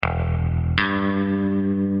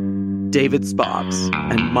David Sparks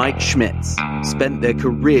and Mike Schmitz spent their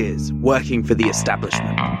careers working for the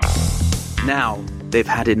establishment. Now, they've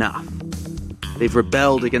had enough. They've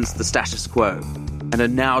rebelled against the status quo and are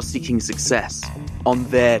now seeking success on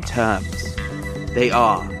their terms. They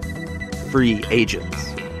are free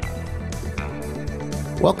agents.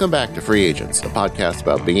 Welcome back to Free Agents, a podcast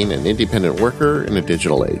about being an independent worker in a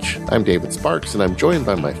digital age. I'm David Sparks, and I'm joined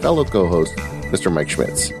by my fellow co-host, Mr. Mike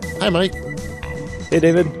Schmitz. Hi, Mike. Hey,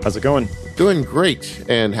 David. How's it going? Doing great,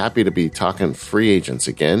 and happy to be talking free agents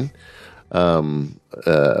again.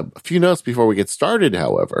 A few notes before we get started,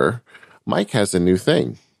 however. Mike has a new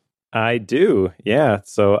thing. I do, yeah.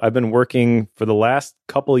 So I've been working for the last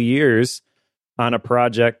couple years on a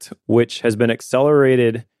project which has been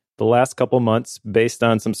accelerated the last couple months based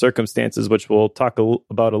on some circumstances, which we'll talk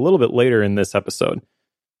about a little bit later in this episode.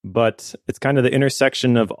 But it's kind of the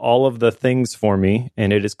intersection of all of the things for me,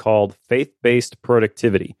 and it is called Faith-Based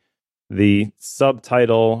Productivity. The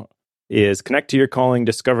subtitle is Connect to Your Calling,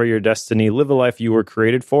 Discover Your Destiny, Live the Life You Were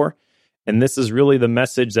Created For. And this is really the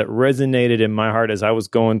message that resonated in my heart as I was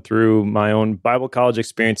going through my own Bible college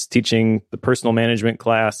experience, teaching the personal management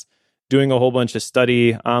class, doing a whole bunch of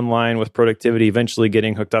study online with productivity, eventually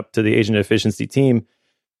getting hooked up to the agent efficiency team.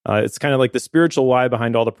 It's kind of like the spiritual why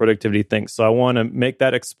behind all the productivity things. So I want to make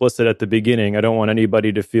that explicit at the beginning. I don't want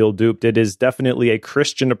anybody to feel duped. It is definitely a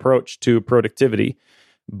Christian approach to productivity,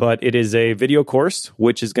 but it is a video course,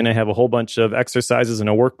 which is going to have a whole bunch of exercises and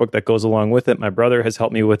a workbook that goes along with it. My brother has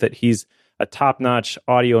helped me with it. He's a top-notch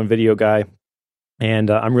audio and video guy, and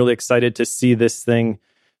I'm really excited to see this thing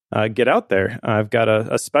get out there. I've got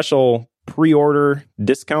a special pre-order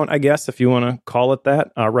discount, I guess, if you want to call it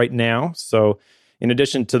that, right now. So in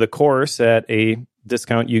addition to the course at a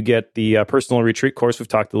discount, you get the personal retreat course. We've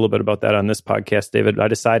talked a little bit about that on this podcast, David. I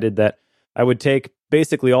decided that I would take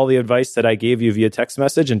basically all the advice that I gave you via text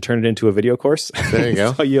message and turn it into a video course. There you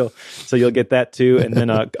go. so you'll get that too, and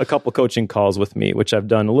then a couple coaching calls with me, which I've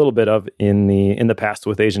done a little bit of in the past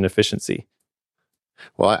with Agent Efficiency.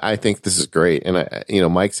 Well, I think this is great.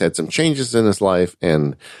 And, Mike's had some changes in his life,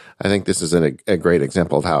 and I think this is a great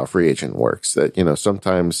example of how a free agent works. That,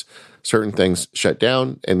 sometimes certain things shut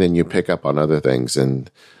down, and then you pick up on other things. And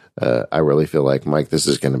I really feel like, Mike, this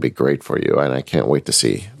is going to be great for you, and I can't wait to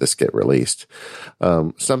see this get released.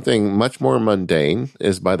 Something much more mundane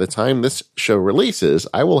is by the time this show releases,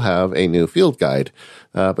 I will have a new field guide.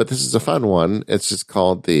 But this is a fun one. It's just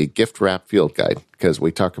called the Gift Wrap Field Guide, because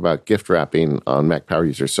we talk about gift wrapping on Mac Power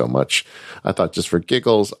Users so much. I thought just for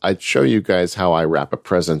giggles, I'd show you guys how I wrap a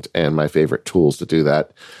present and my favorite tools to do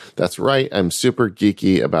that. That's right. I'm super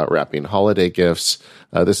geeky about wrapping holiday gifts.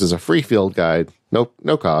 This is a free field guide. No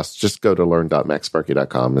cost. Just go to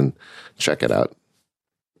learn.macsparky.com and check it out.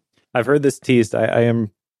 I've heard this teased. I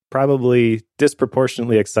am probably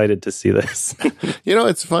disproportionately excited to see this.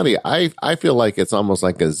 It's funny. I feel like it's almost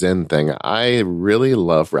like a Zen thing. I really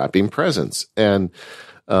love wrapping presents. And,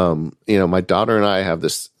 my daughter and I have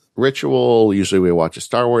this ritual. Usually we watch a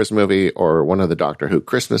Star Wars movie or one of the Doctor Who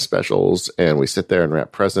Christmas specials, and we sit there and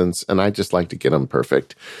wrap presents, and I just like to get them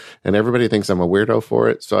perfect. And everybody thinks I'm a weirdo for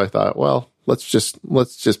it. So I thought, well, let's just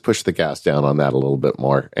push the gas down on that a little bit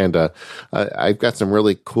more. And I've got some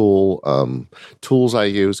really cool tools I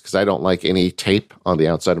use, because I don't like any tape on the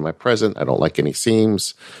outside of my present. I don't like any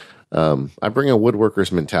seams. I bring a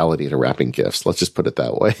woodworker's mentality to wrapping gifts. Let's just put it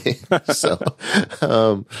that way. So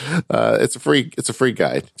it's a free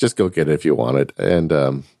guide. Just go get it if you want it, and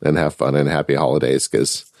have fun and happy holidays,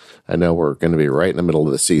 because I know we're going to be right in the middle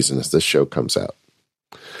of the season as this show comes out.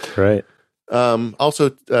 Right. Also,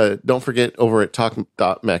 don't forget over at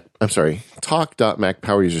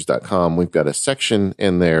talk.macpowerusers.com, we've got a section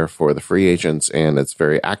in there for the free agents, and it's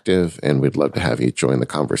very active, and we'd love to have you join the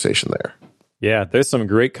conversation there. Yeah, there's some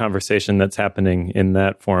great conversation that's happening in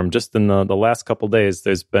that forum. Just in the last couple of days,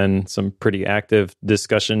 there's been some pretty active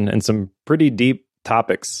discussion and some pretty deep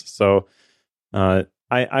topics. So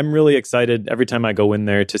I'm really excited every time I go in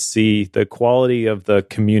there to see the quality of the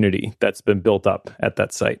community that's been built up at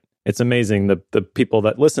that site. It's amazing, the people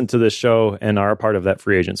that listen to this show and are a part of that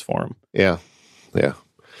free agents forum. Yeah.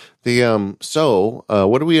 So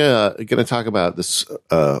what are we going to talk about this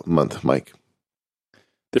month, Mike?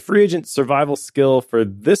 The free agent survival skill for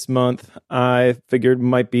this month, I figured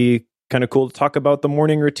might be kind of cool to talk about the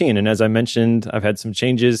morning routine. And as I mentioned, I've had some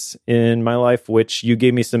changes in my life, which you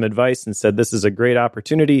gave me some advice and said this is a great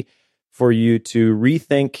opportunity for you to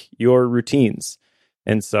rethink your routines.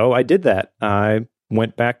 And so I did that. I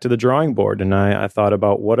went back to the drawing board and I thought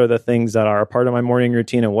about what are the things that are a part of my morning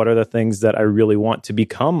routine and what are the things that I really want to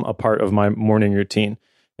become a part of my morning routine.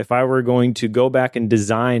 if I were going to go back and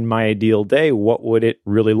design my ideal day, what would it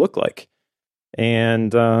really look like?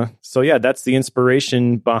 And that's the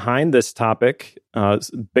inspiration behind this topic.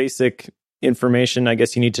 Basic information, I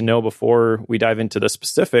guess you need to know before we dive into the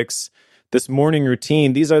specifics. This morning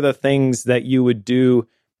routine, these are the things that you would do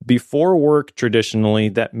before work traditionally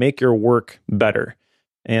that make your work better.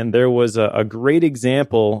 And there was a great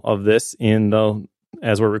example of this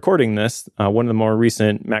as we're recording this, one of the more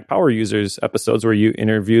recent Mac Power Users episodes where you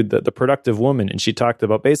interviewed the productive woman. And she talked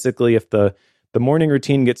about basically if the morning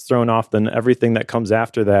routine gets thrown off, then everything that comes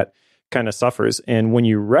after that kind of suffers. And when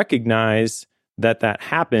you recognize that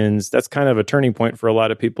happens, that's kind of a turning point for a lot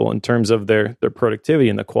of people in terms of their productivity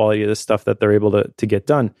and the quality of the stuff that they're able to get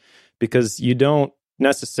done. Because you don't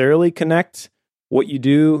necessarily connect what you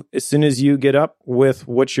do as soon as you get up with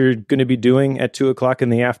what you're going to be doing at 2:00 in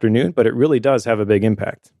the afternoon, but it really does have a big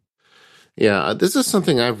impact. Yeah, this is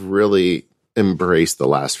something I've really embraced the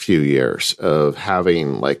last few years of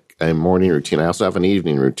having like a morning routine. I also have an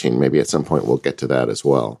evening routine. Maybe at some point we'll get to that as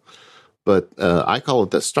well. But I call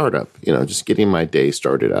it the startup, just getting my day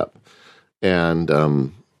started up. And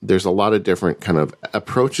there's a lot of different kind of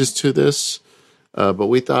approaches to this. But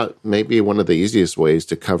we thought maybe one of the easiest ways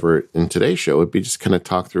to cover it in today's show would be just kind of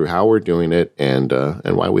talk through how we're doing it and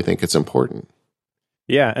why we think it's important.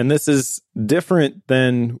 Yeah, and this is different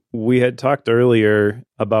than we had talked earlier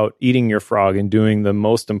about eating your frog and doing the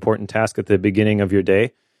most important task at the beginning of your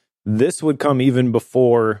day. This would come even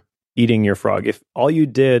before eating your frog. If all you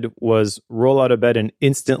did was roll out of bed and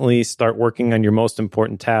instantly start working on your most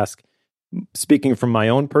important task, speaking from my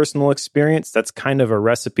own personal experience, that's kind of a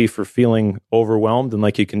recipe for feeling overwhelmed and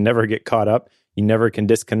like you can never get caught up. You never can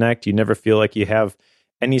disconnect. You never feel like you have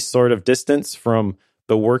any sort of distance from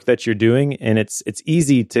the work that you're doing. And it's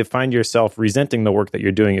easy to find yourself resenting the work that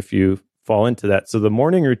you're doing if you fall into that. So the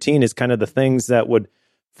morning routine is kind of the things that would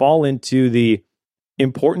fall into the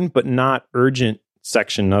important but not urgent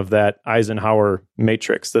section of that Eisenhower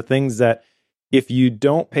matrix. The things that if you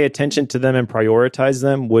don't pay attention to them and prioritize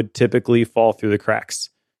them would typically fall through the cracks.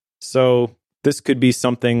 So this could be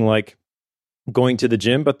something like going to the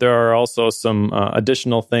gym, but there are also some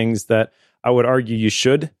additional things that I would argue you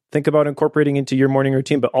should think about incorporating into your morning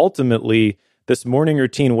routine. But ultimately, this morning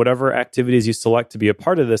routine, whatever activities you select to be a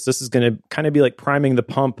part of this is going to kind of be like priming the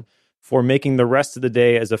pump for making the rest of the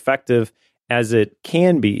day as effective as it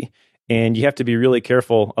can be. And you have to be really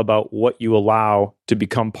careful about what you allow to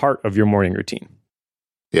become part of your morning routine.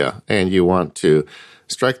 Yeah, and you want to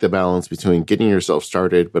strike the balance between getting yourself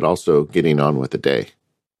started, but also getting on with the day.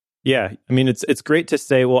 Yeah, I mean, it's great to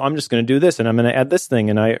say, well, I'm just going to do this and I'm going to add this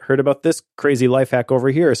thing. And I heard about this crazy life hack over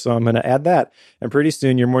here, so I'm going to add that. And pretty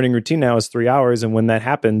soon your morning routine now is 3 hours. And when that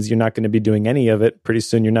happens, you're not going to be doing any of it. Pretty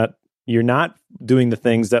soon you're not doing the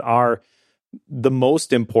things that are the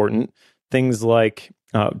most important. Things like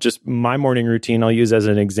just my morning routine I'll use as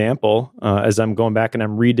an example as I'm going back and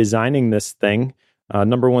I'm redesigning this thing.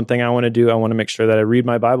 Number one thing I want to do, I want to make sure that I read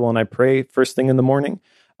my Bible and I pray first thing in the morning.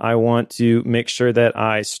 I want to make sure that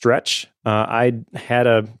I stretch. I had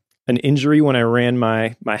an injury when I ran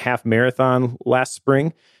my half marathon last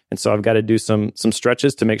spring, and so I've got to do some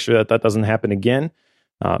stretches to make sure that doesn't happen again.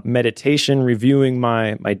 Meditation, reviewing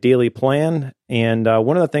my daily plan. And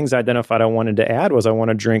one of the things I identified I wanted to add was I want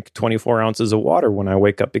to drink 24 ounces of water when I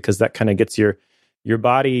wake up, because that kind of gets your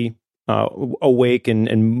body awake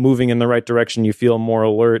and moving in the right direction. You feel more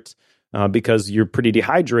alert because you're pretty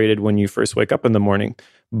dehydrated when you first wake up in the morning.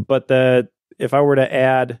 But if I were to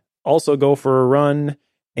add, also go for a run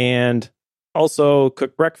and also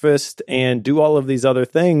cook breakfast and do all of these other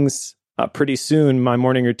things, pretty soon my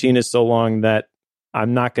morning routine is so long that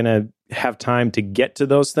I'm not going to have time to get to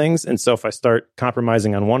those things. And so if I start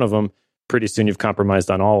compromising on one of them, pretty soon you've compromised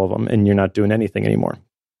on all of them and you're not doing anything anymore.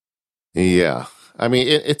 Yeah. I mean,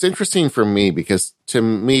 it's interesting for me because to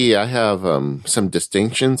me, I have some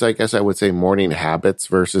distinctions, I guess I would say, morning habits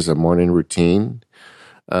versus a morning routine.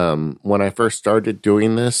 When I first started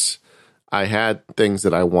doing this, I had things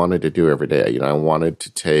that I wanted to do every day. I wanted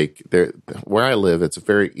to take where I live. It's a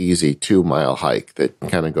very easy 2-mile hike that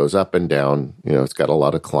kind of goes up and down. It's got a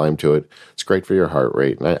lot of climb to it. It's great for your heart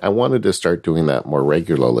rate. And I wanted to start doing that more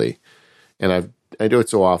regularly. And I do it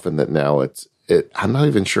so often that now I'm not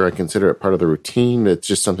even sure I consider it part of the routine. It's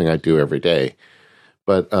just something I do every day.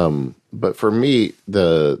 But for me,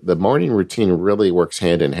 the morning routine really works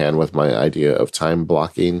hand in hand with my idea of time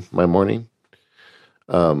blocking my morning.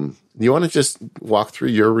 You want to just walk through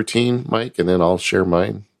your routine, Mike, and then I'll share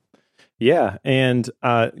mine? Yeah, and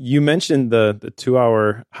you mentioned the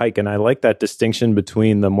 2-hour hike, and I like that distinction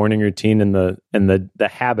between the morning routine and the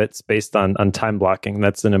habits based on time blocking.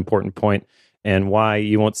 That's an important point. and why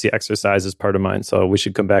you won't see exercise as part of mine. So we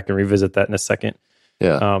should come back and revisit that in a second.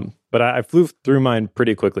 Yeah. But I flew through mine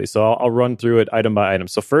pretty quickly. So I'll run through it item by item.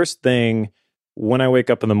 So first thing, when I wake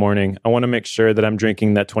up in the morning, I want to make sure that I'm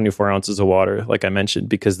drinking that 24 ounces of water, like I mentioned,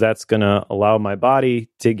 because that's going to allow my body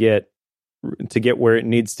to get where it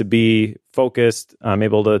needs to be focused. I'm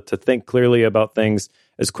able to think clearly about things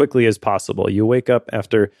as quickly as possible. You wake up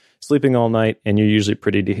after sleeping all night and you're usually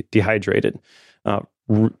pretty dehydrated.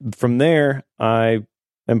 From there, I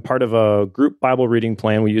am part of a group Bible reading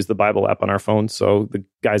plan. We use the Bible app on our phone. So the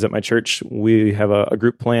guys at my church, we have a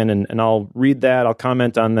group plan, and I'll read that. I'll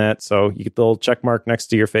comment on that. So you get the little check mark next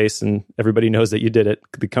to your face and everybody knows that you did it,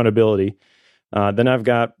 the accountability. Then I've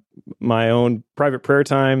got my own private prayer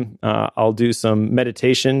time. I'll do some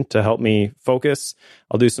meditation to help me focus.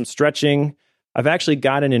 I'll do some stretching. I've actually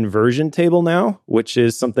got an inversion table now, which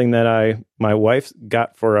is something that my wife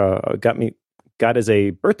got as a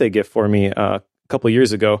birthday gift for me a couple of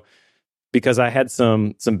years ago, because I had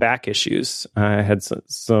some back issues. I had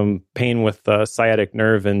some pain with the sciatic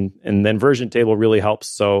nerve, and the inversion table really helps.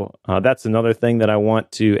 So that's another thing that I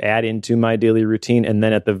want to add into my daily routine. And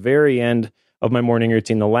then at the very end of my morning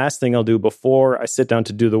routine, the last thing I'll do before I sit down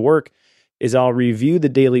to do the work is I'll review the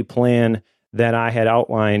daily plan that I had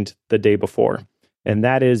outlined the day before. And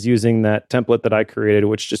that is using that template that I created,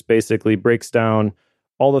 which just basically breaks down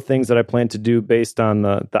all the things that I plan to do based on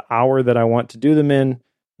the hour that I want to do them in,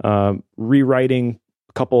 rewriting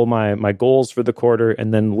a couple of my goals for the quarter,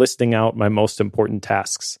 and then listing out my most important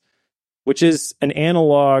tasks, which is an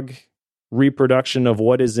analog reproduction of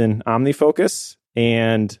what is in OmniFocus.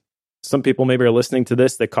 And some people maybe are listening to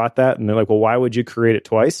this, they caught that, and they're like, well, why would you create it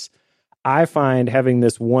twice? I find having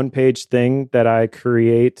this one-page thing that I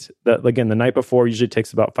create, that again, the night before usually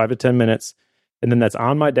takes about 5 to 10 minutes, and then that's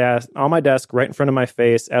on my desk right in front of my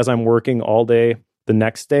face as I'm working all day the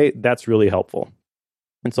next day. That's really helpful.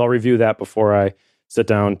 And so I'll review that before I sit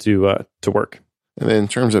down to work. And then in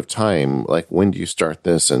terms of time, like when do you start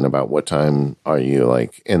this, and about what time are you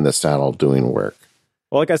like in the saddle doing work?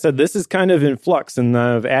 Well, like I said, this is kind of in flux, and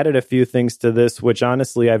I've added a few things to this, which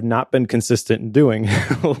honestly I've not been consistent in doing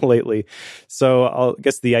lately. So I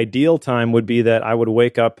guess the ideal time would be that I would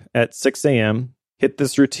wake up at 6 a.m., hit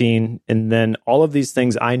this routine, and then all of these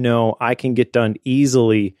things I know I can get done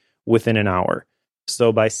easily within an hour.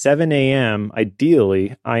 So by 7 a.m.,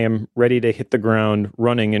 ideally, I am ready to hit the ground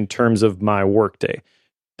running in terms of my workday.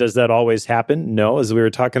 Does that always happen? No. As we were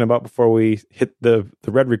talking about before we hit the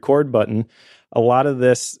red record button, a lot of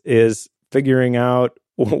this is figuring out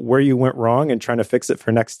where you went wrong and trying to fix it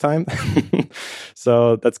for next time.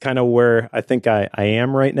 So that's kind of where I think I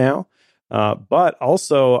am right now. But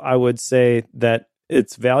also, I would say that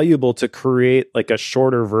it's valuable to create like a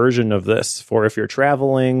shorter version of this for if you're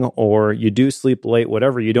traveling or you do sleep late,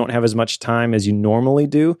 whatever, you don't have as much time as you normally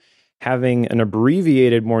do. Having an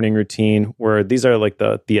abbreviated morning routine where these are like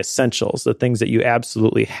the essentials, the things that you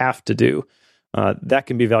absolutely have to do. That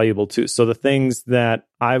can be valuable too. So the things that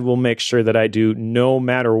I will make sure that I do no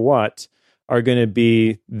matter what are going to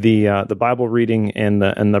be the Bible reading and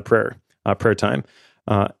the prayer time.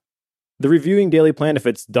 The reviewing daily plan, if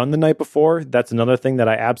it's done the night before, that's another thing that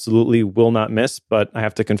I absolutely will not miss. But I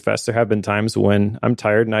have to confess, there have been times when I'm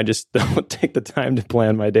tired and I just don't take the time to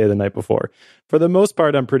plan my day the night before. For the most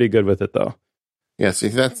part, I'm pretty good with it though. Yeah, see,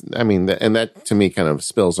 that to me kind of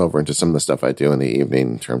spills over into some of the stuff I do in the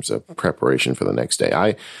evening in terms of preparation for the next day.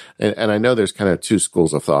 I know there's kind of two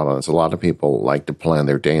schools of thought on this. A lot of people like to plan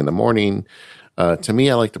their day in the morning. To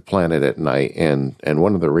me, I like to plan it at night. And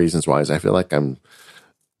one of the reasons why is I feel like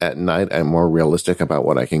at night, I'm more realistic about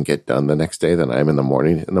what I can get done the next day than I am in the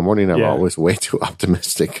morning. In the morning, I'm always way too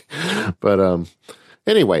optimistic. But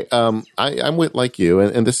anyway, I'm with like you,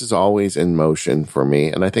 and this is always in motion for me.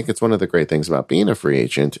 And I think it's one of the great things about being a free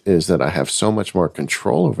agent is that I have so much more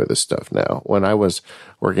control over this stuff now. When I was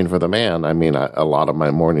working for the Man, I mean, a lot of my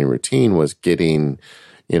morning routine was getting,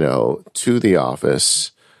 to the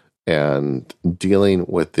office and dealing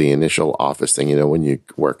with the initial office thing. When you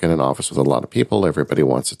work in an office with a lot of people, everybody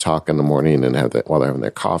wants to talk in the morning and while they're having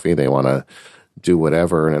their coffee, they want to do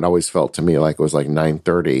whatever. And it always felt to me like it was like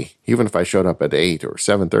 9:30. Even if I showed up at 8 or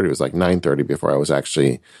 7:30, it was like 9:30 before I was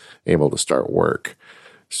actually able to start work.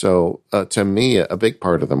 So to me, a big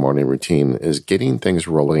part of the morning routine is getting things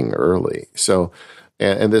rolling early. So,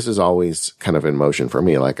 and this is always kind of in motion for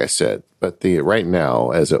me, like I said. But right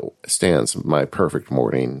now, as it stands, my perfect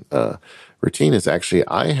morning routine is actually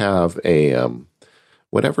I have a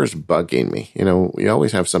whatever's bugging me. You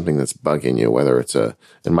always have something that's bugging you, whether it's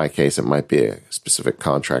in my case, it might be a specific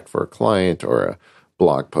contract for a client or a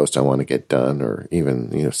blog post I want to get done, or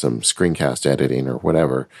even, some screencast editing or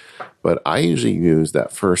whatever. But I usually use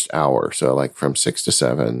that first hour, so like from 6 to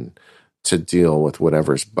 7, to deal with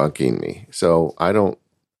whatever's bugging me. So I don't,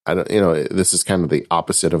 this is kind of the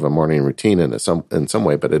opposite of a morning routine in some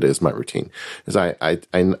way, but it is my routine. Is I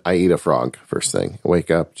eat a frog first thing. Wake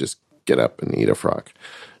up, just get up and eat a frog.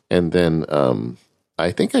 And then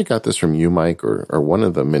I think I got this from you, Mike, or one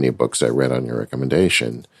of the many books I read on your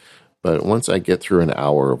recommendation. But once I get through an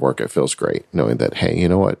hour of work, it feels great knowing that, hey, you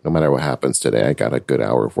know what? No matter what happens today, I got a good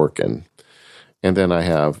hour of work in. And then I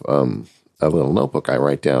have a little notebook. I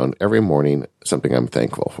write down every morning something I'm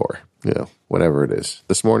thankful for, whatever it is.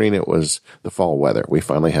 This morning it was the fall weather. We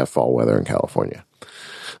finally have fall weather in California.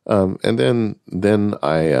 And then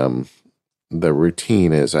I the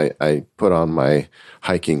routine is I put on my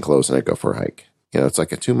hiking clothes and I go for a hike. It's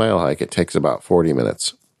like a 2-mile hike. It takes about 40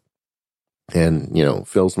 minutes. And,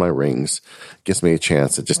 fills my rings, gives me a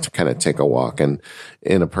chance to just kind of take a walk. And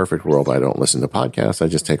in a perfect world, I don't listen to podcasts. I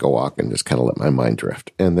just take a walk and just kind of let my mind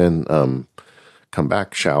drift. And then come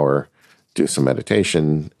back, shower, do some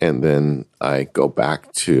meditation, and then I go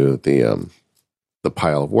back to the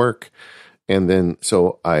pile of work. And then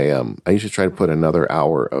so I usually try to put another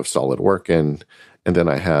hour of solid work in, and then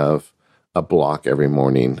I have a block every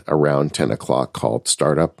morning around 10 o'clock called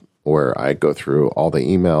Startup, where I go through all the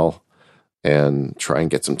email and try and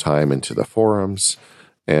get some time into the forums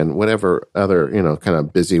and whatever other, kind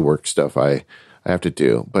of busy work stuff I have to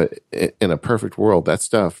do. But in a perfect world, that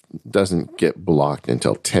stuff doesn't get blocked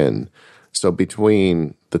until 10. So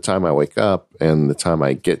between the time I wake up and the time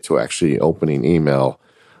I get to actually opening email,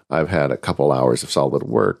 I've had a couple hours of solid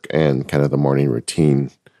work and kind of the morning routine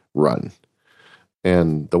run.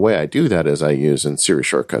 And the way I do that is I use in Siri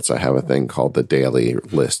shortcuts. I have a thing called the daily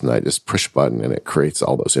list, and I just push a button and it creates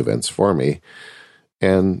all those events for me.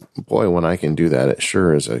 And boy, when I can do that, it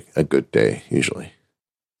sure is a good day usually.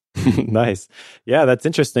 Nice. Yeah, that's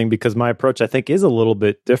interesting because my approach, I think, is a little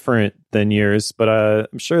bit different than yours, but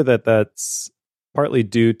I'm sure that that's partly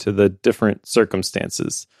due to the different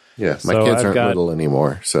circumstances. Yeah, my kids aren't little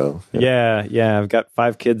anymore. So yeah, I've got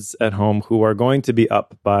 5 kids at home who are going to be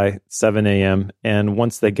up by 7 a.m. And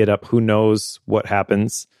once they get up, who knows what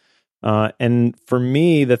happens. And for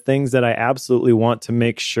me, the things that I absolutely want to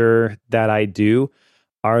make sure that I do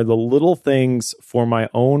are the little things for my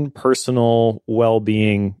own personal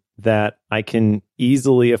well-being that I can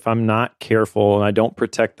easily, if I'm not careful and I don't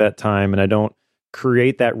protect that time and I don't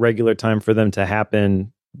create that regular time for them to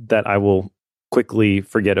happen, that I will quickly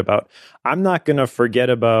forget about. I'm not going to forget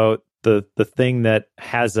about the thing that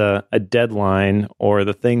has a deadline or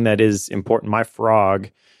the thing that is important. My frog,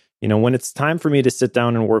 when it's time for me to sit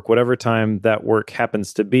down and work, whatever time that work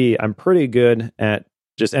happens to be, I'm pretty good at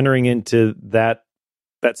just entering into that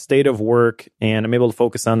state of work, and I'm able to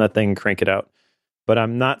focus on that thing and crank it out. But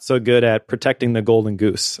I'm not so good at protecting the golden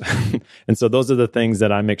goose. And so those are the things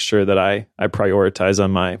that I make sure that I prioritize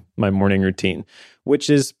on my morning routine, which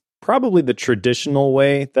is probably the traditional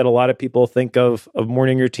way that a lot of people think of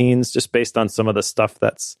morning routines, just based on some of the stuff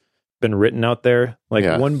that's been written out there. Like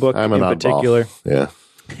one book in particular.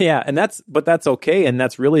 Yeah. And that's okay. And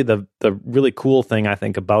that's really the really cool thing I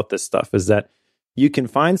think about this stuff is that you can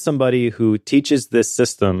find somebody who teaches this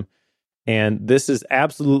system and this is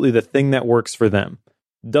absolutely the thing that works for them.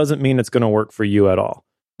 Doesn't mean it's going to work for you at all.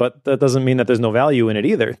 But that doesn't mean that there's no value in it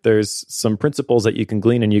either. There's some principles that you can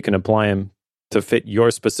glean and you can apply them to fit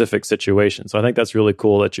your specific situation. So I think that's really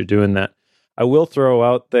cool that you're doing that. I will throw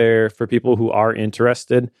out there for people who are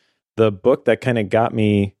interested, the book that kind of got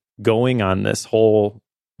me going on this whole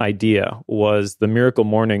idea was The Miracle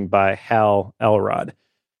Morning by Hal Elrod.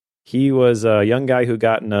 He was a young guy who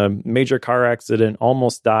got in a major car accident,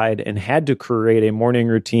 almost died, and had to create a morning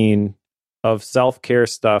routine of self-care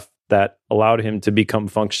stuff that allowed him to become a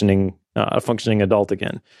functioning adult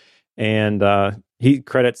again. And he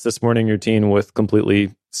credits this morning routine with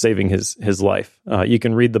completely saving his life. You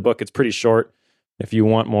can read the book; it's pretty short if you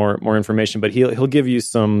want more information. But he'll give you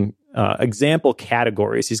some example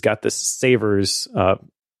categories. He's got this savers,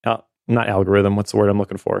 not algorithm. What's the word I'm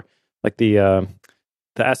looking for? Like the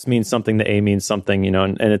S means something, the A means something,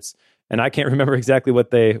 and I can't remember exactly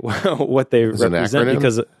what they represent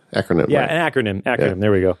because acronym. Yeah, right? an acronym. Yeah.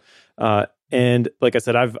 There we go. And like I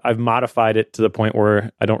said, I've modified it to the point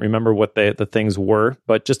where I don't remember what the things were,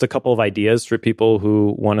 but just a couple of ideas for people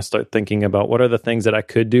who want to start thinking about what are the things that I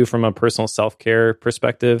could do from a personal self-care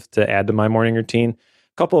perspective to add to my morning routine.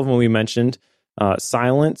 A couple of them we mentioned,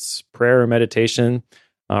 silence, prayer, or meditation.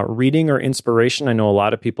 Reading or inspiration, I know a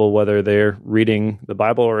lot of people, whether they're reading the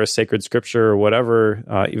Bible or a sacred scripture or whatever,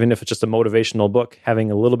 even if it's just a motivational book,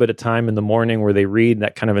 having a little bit of time in the morning where they read,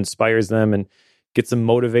 that kind of inspires them and gets them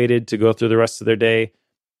motivated to go through the rest of their day.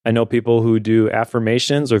 I know people who do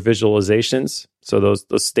affirmations or visualizations. So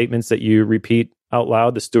those statements that you repeat out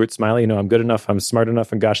loud, the Stuart Smiley, I'm good enough, I'm smart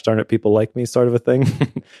enough, and gosh darn it, people like me sort of a thing.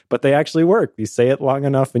 But they actually work. You say it long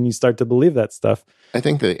enough and you start to believe that stuff. I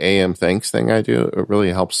think the AM thanks thing I do, it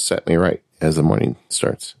really helps set me right as the morning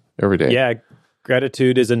starts every day. Yeah,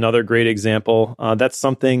 gratitude is another great example. That's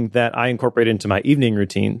something that I incorporate into my evening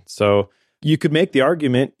routine. So you could make the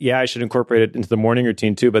argument, I should incorporate it into the morning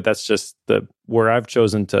routine too, but that's just where I've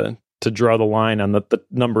chosen to draw the line on the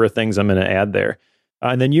number of things I'm going to add there.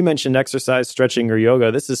 And then you mentioned exercise, stretching, or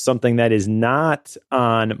yoga. This is something that is not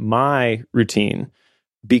on my routine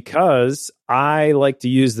because I like to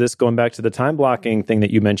use this, going back to the time blocking thing that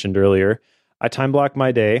you mentioned earlier. I time block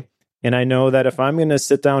my day, and I know that if I'm going to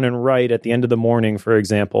sit down and write at the end of the morning, for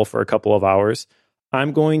example, for a couple of hours,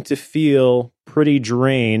 I'm going to feel pretty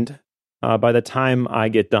drained by the time I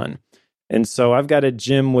get done. And so I've got a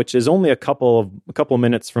gym which is only a couple of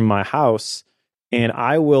minutes from my house, and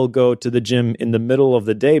I will go to the gym in the middle of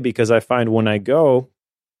the day because I find when I go,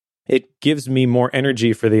 it gives me more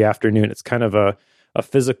energy for the afternoon. It's kind of a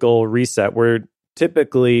physical reset where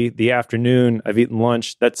typically the afternoon I've eaten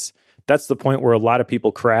lunch. That's the point where a lot of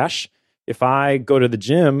people crash. If I go to the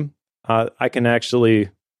gym, I can actually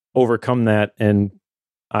overcome that, and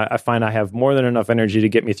I find I have more than enough energy to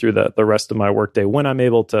get me through the rest of my workday when I'm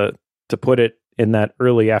able to put it in that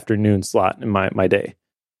early afternoon slot in my day.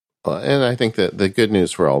 And I think that the good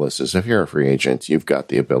news for all this is if you're a free agent, you've got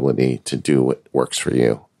the ability to do what works for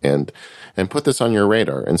you and put this on your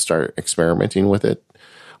radar and start experimenting with it.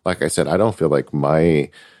 Like I said, I don't feel like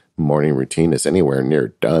my morning routine is anywhere near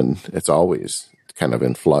done. It's always kind of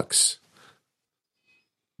in flux.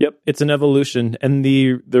 Yep, it's an evolution. And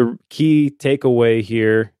the key takeaway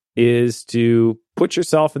here is to put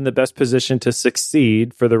yourself in the best position to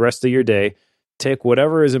succeed for the rest of your day. Take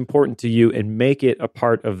whatever is important to you and make it a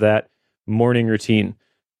part of that morning routine.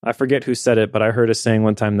 I forget who said it, but I heard a saying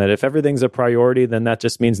one time that if everything's a priority, then that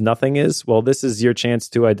just means nothing is. Well, this is your chance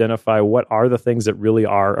to identify what are the things that really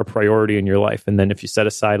are a priority in your life. And then if you set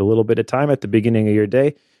aside a little bit of time at the beginning of your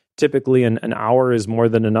day, typically an hour is more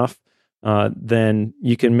than enough, then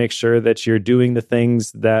you can make sure that you're doing the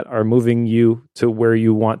things that are moving you to where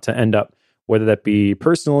you want to end up, whether that be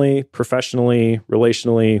personally, professionally,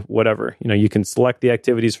 relationally, whatever. You can select the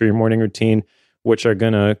activities for your morning routine, which are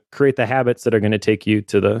going to create the habits that are going to take you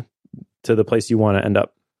to the place you want to end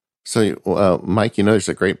up. So, Mike, there's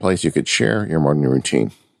a great place you could share your morning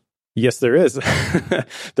routine. Yes, there is.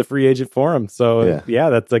 The Free Agent Forum. So, yeah,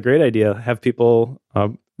 that's a great idea. Have people,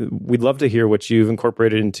 we'd love to hear what you've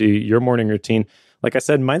incorporated into your morning routine. Like I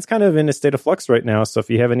said, mine's kind of in a state of flux right now. So if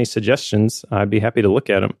you have any suggestions, I'd be happy to look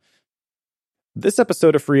at them. This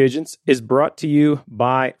episode of Free Agents is brought to you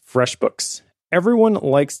by FreshBooks. Everyone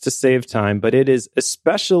likes to save time, but it is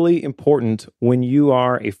especially important when you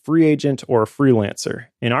are a free agent or a freelancer.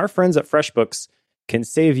 And our friends at FreshBooks can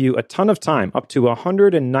save you a ton of time, up to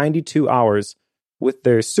 192 hours, with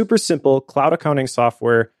their super simple cloud accounting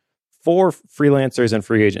software for freelancers and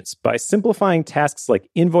free agents. By simplifying tasks like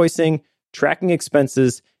invoicing, tracking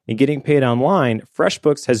expenses, and getting paid online,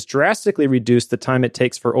 FreshBooks has drastically reduced the time it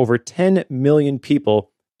takes for over 10 million people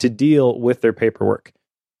to deal with their paperwork.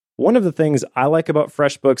 One of the things I like about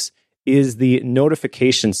FreshBooks is the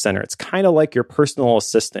notification center. It's kind of like your personal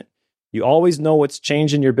assistant. You always know what's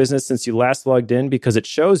changed in your business since you last logged in because it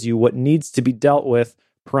shows you what needs to be dealt with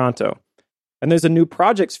pronto. And there's a new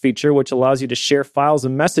projects feature which allows you to share files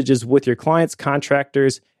and messages with your clients,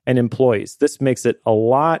 contractors, and employees. This makes it a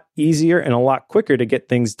lot easier and a lot quicker to get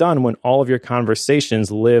things done when all of your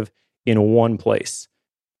conversations live in one place.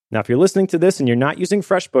 Now, if you're listening to this and you're not using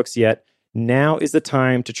FreshBooks yet, now is the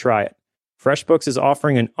time to try it. FreshBooks is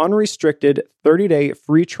offering an unrestricted 30-day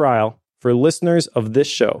free trial for listeners of this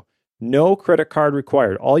show. No credit card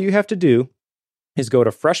required. All you have to do is go to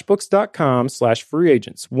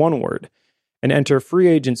freshbooks.com/freeagents, one word, and enter free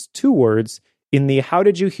agents, two words, in the How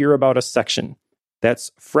Did You Hear About Us section.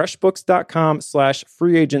 That's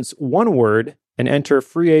freshbooks.com/freeagents, one word, and enter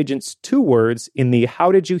free agents, two words, in the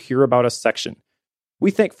How Did You Hear About Us section.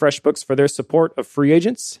 We thank FreshBooks for their support of Free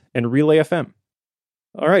Agents and Relay FM.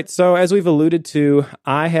 All right, so as we've alluded to,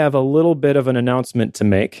 I have a little bit of an announcement to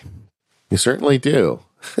make. You certainly do.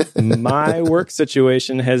 My work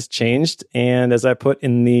situation has changed, and as I put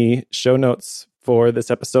in the show notes for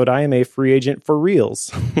this episode, I am a free agent for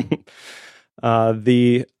reals.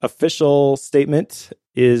 The official statement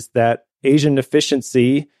is that Asian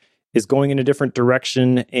efficiency is going in a different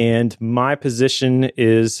direction, and my position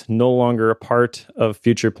is no longer a part of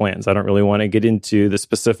future plans. I don't really want to get into the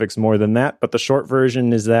specifics more than that, but the short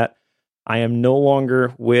version is that I am no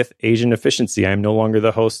longer with Asian Efficiency. I am no longer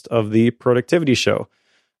the host of the Productivity Show.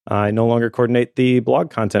 I no longer coordinate the blog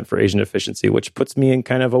content for Asian Efficiency, which puts me in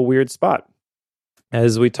kind of a weird spot.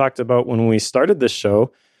 As we talked about when we started this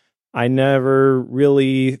show, I never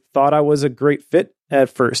really thought I was a great fit at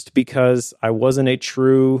first because I wasn't a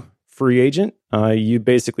true free agent. You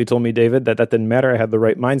basically told me, David, that didn't matter. I had the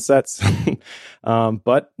right mindsets,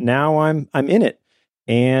 but now I'm in it,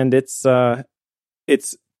 and it's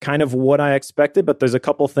kind of what I expected. But there's a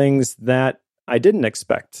couple things that I didn't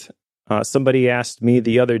expect. Somebody asked me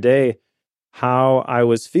the other day how I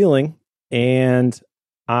was feeling, and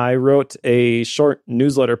I wrote a short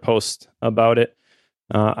newsletter post about it.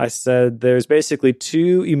 I said there's basically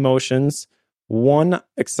two emotions: one,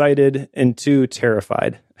 excited, and two,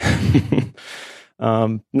 terrified.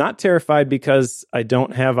 Not terrified because I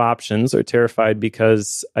don't have options, or terrified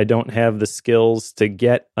because I don't have the skills to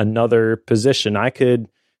get another position. I could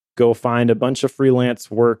go find a bunch of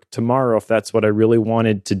freelance work tomorrow if that's what I really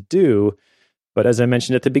wanted to do. But as I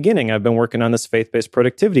mentioned at the beginning, I've been working on this faith-based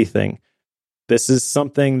productivity thing. This is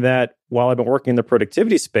something that, while I've been working in the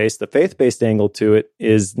productivity space, the faith-based angle to it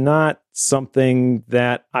is not something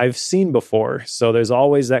that I've seen before. So there's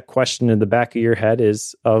always that question in the back of your head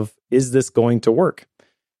is this going to work?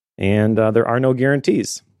 And there are no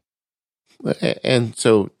guarantees. And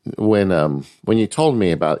so when you told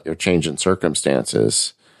me about your change in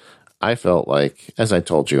circumstances, I felt like, as I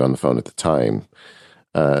told you on the phone at the time,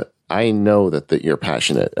 I know that you're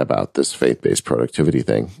passionate about this faith-based productivity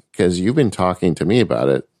thing because you've been talking to me about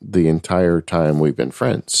it the entire time we've been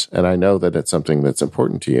friends. And I know that it's something that's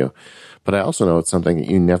important to you, but I also know it's something that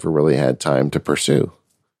you never really had time to pursue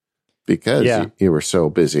because you were so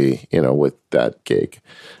busy, with that gig.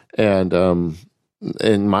 And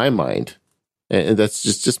in my mind, and that's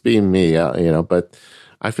just being me, but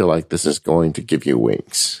I feel like this is going to give you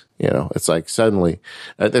wings. It's like suddenly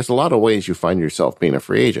there's a lot of ways you find yourself being a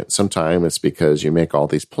free agent. Sometimes it's because you make all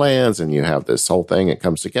these plans and you have this whole thing, it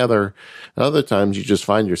comes together. And other times you just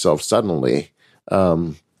find yourself suddenly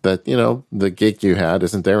that, the gig you had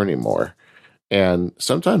isn't there anymore. And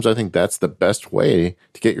sometimes I think that's the best way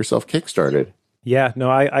to get yourself kickstarted. Yeah,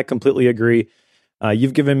 no, I completely agree.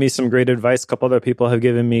 You've given me some great advice. A couple other people have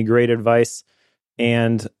given me great advice.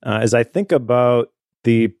 And as I think about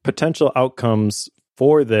the potential outcomes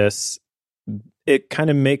for this, it kind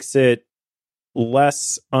of makes it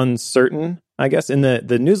less uncertain, I guess. In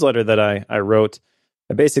the newsletter that I wrote,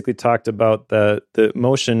 I basically talked about the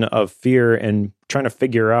emotion of fear and trying to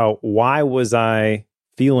figure out, why was I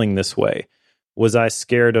feeling this way? Was I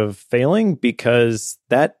scared of failing? Because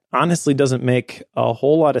that honestly doesn't make a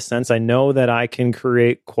whole lot of sense. I know that I can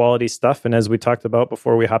create quality stuff. And as we talked about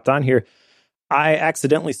before we hopped on here, I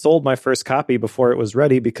accidentally sold my first copy before it was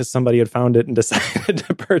ready because somebody had found it and decided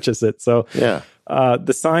to purchase it. So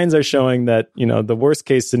the signs are showing that, the worst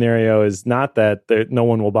case scenario is not that no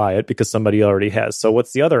one will buy it because somebody already has. So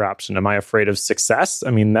what's the other option? Am I afraid of success?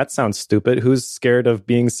 I mean, that sounds stupid. Who's scared of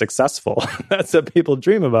being successful? That's what people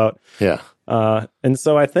dream about. Yeah. And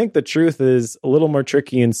so I think the truth is a little more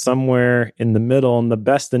tricky and somewhere in the middle. And the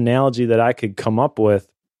best analogy that I could come up with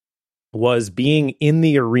was being in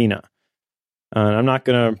the arena. I'm not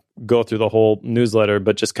going to go through the whole newsletter,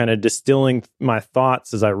 but just kind of distilling my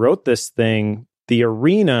thoughts as I wrote this thing. The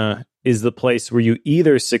arena is the place where you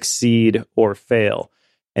either succeed or fail.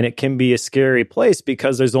 And it can be a scary place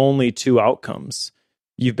because there's only two outcomes.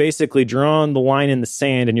 You've basically drawn the line in the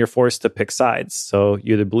sand and you're forced to pick sides. So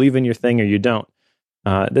you either believe in your thing or you don't.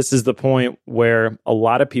 This is the point where a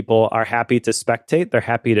lot of people are happy to spectate. They're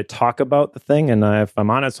happy to talk about the thing. And if I'm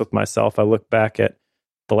honest with myself, I look back at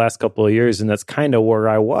the last couple of years, and that's kind of where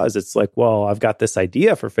I was. It's like, well, I've got this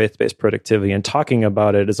idea for faith-based productivity, and talking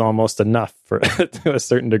about it is almost enough for to a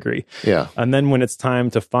certain degree. Yeah. And then when it's time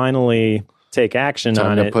to finally take action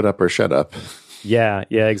on it, put up or shut up. Yeah,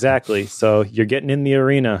 exactly. So you're getting in the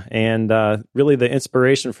arena, and really the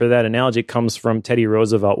inspiration for that analogy comes from Teddy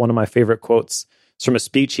Roosevelt. One of my favorite quotes is from a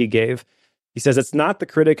speech he gave. He says, "It's not the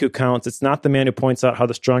critic who counts. It's not the man who points out how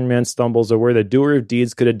the strong man stumbles or where the doer of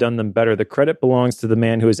deeds could have done them better. The credit belongs to the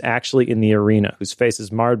man who is actually in the arena, whose face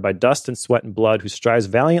is marred by dust and sweat and blood, who strives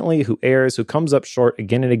valiantly, who errs, who comes up short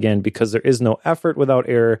again and again, because there is no effort without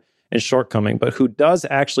error and shortcoming, but who does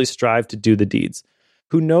actually strive to do the deeds,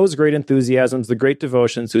 who knows great enthusiasms, the great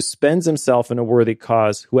devotions, who spends himself in a worthy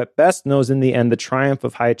cause, who at best knows in the end the triumph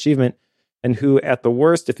of high achievement, and who at the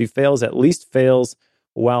worst, if he fails, at least fails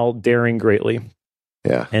while daring greatly."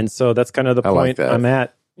 Yeah. And so that's kind of the I like point that. I'm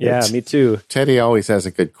at. Yeah, me too. Teddy always has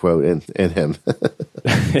a good quote in him.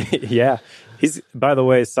 Yeah. He's, by the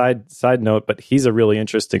way, side note, but he's a really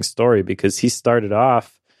interesting story because he started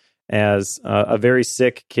off as a very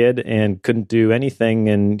sick kid and couldn't do anything.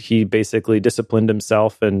 And he basically disciplined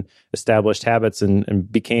himself and established habits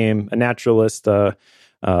and became a naturalist, a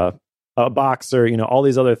boxer, all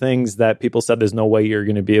these other things that people said there's no way you're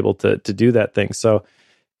going to be able to do that thing. So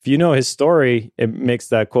if you know his story, it makes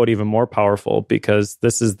that quote even more powerful because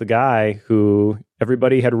this is the guy who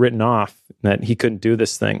everybody had written off that he couldn't do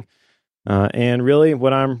this thing. And really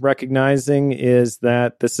what I'm recognizing is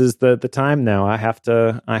that this is the time now. I have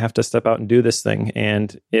to step out and do this thing.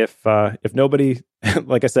 And if nobody,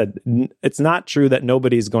 like I said, it's not true that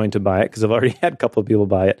nobody's going to buy it because I've already had a couple of people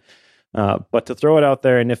buy it. But to throw it out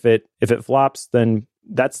there, and if it flops, then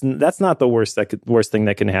that's not the worst thing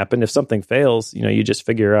that can happen. If something fails, you just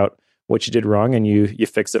figure out what you did wrong and you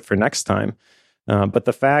fix it for next time. But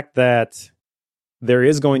the fact that there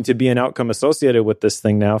is going to be an outcome associated with this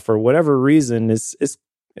thing now, for whatever reason, is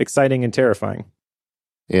exciting and terrifying.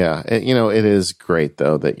 Yeah, it is great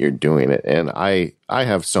though that you're doing it, and I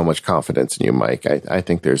have so much confidence in you, Mike. I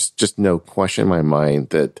think there's just no question in my mind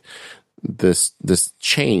that this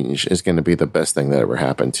change is going to be the best thing that ever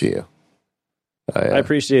happened to you. I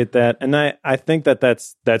appreciate that, and I think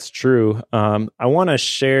that's true. I want to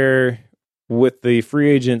share with the Free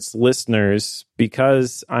Agents listeners,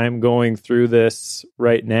 because I'm going through this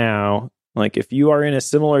right now. Like, if you are in a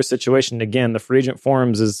similar situation, again, the Free Agent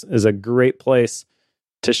forums is a great place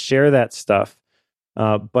to share that stuff.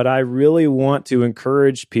 But I really want to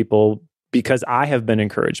encourage people, because I have been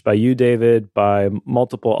encouraged by you, David, by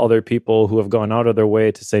multiple other people who have gone out of their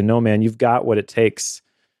way to say, no, man, you've got what it takes.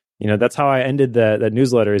 That's how I ended that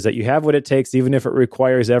newsletter, is that you have what it takes, even if it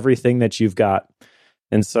requires everything that you've got.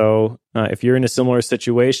 And so if you're in a similar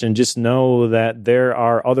situation, just know that there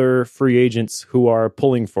are other free agents who are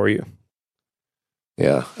pulling for you.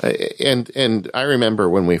 Yeah. And I remember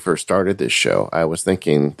when we first started this show, I was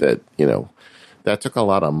thinking that, that took a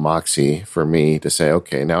lot of moxie for me to say,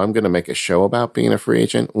 okay, now I'm going to make a show about being a free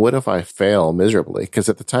agent. What if I fail miserably? Because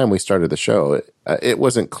at the time we started the show, it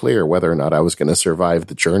wasn't clear whether or not I was going to survive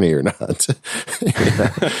the journey or not.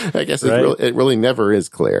 I guess right? It really never is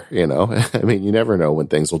clear, I mean, you never know when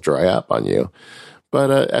things will dry up on you. But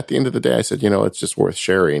at the end of the day, I said, it's just worth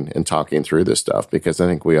sharing and talking through this stuff, because I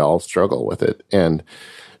think we all struggle with it. And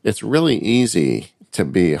it's really easy to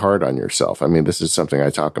be hard on yourself. I mean, this is something I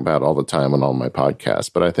talk about all the time on all my podcasts,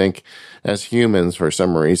 but I think as humans, for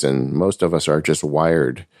some reason, most of us are just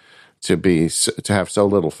wired to have so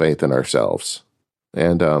little faith in ourselves.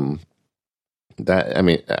 And,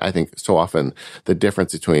 I think so often the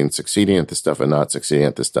difference between succeeding at this stuff and not succeeding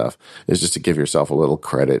at this stuff is just to give yourself a little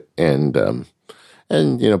credit and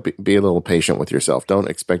be a little patient with yourself. Don't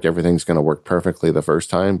expect everything's going to work perfectly the first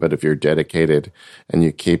time, but if you're dedicated and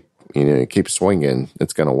you keep swinging,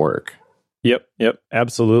 it's going to work. Yep,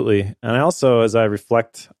 absolutely. And I also, as I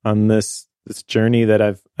reflect on this journey that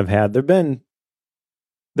I've had, there've been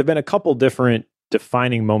a couple different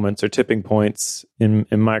defining moments or tipping points in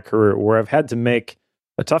my career where I've had to make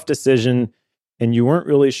a tough decision, and you weren't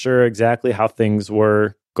really sure exactly how things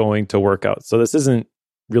were going to work out. So this isn't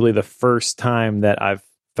really the first time that I've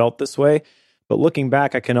felt this way, but looking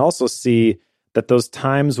back, I can also see that those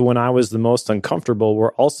times when I was the most uncomfortable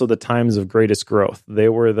were also the times of greatest growth. They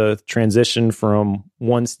were the transition from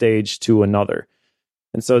one stage to another.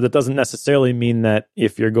 And so that doesn't necessarily mean that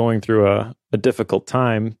if you're going through a difficult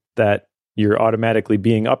time that you're automatically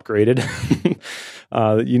being upgraded.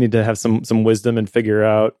 You need to have some wisdom and figure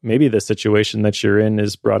out maybe the situation that you're in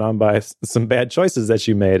is brought on by some bad choices that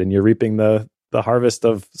you made, and you're reaping the harvest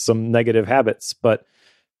of some negative habits, but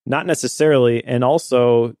not necessarily. And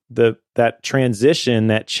also that transition,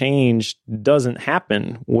 that change doesn't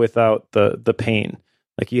happen without the pain.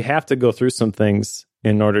 Like, you have to go through some things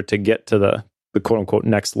in order to get to the quote unquote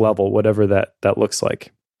next level, whatever that looks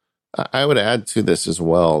like. I would add to this as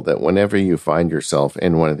well that whenever you find yourself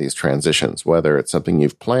in one of these transitions, whether it's something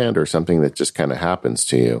you've planned or something that just kind of happens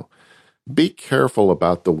to you, be careful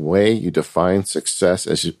about the way you define success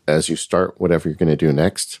as you start whatever you're going to do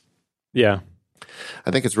next. Yeah.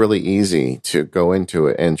 I think it's really easy to go into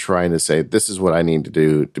it and try to say, this is what I need to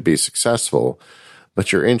do to be successful.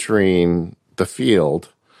 But you're entering the field,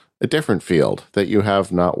 a different field that you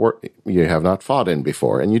have not fought in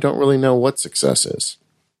before, and you don't really know what success is.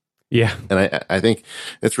 Yeah. And I think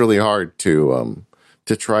it's really hard to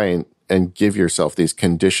try and give yourself these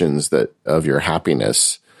conditions that of your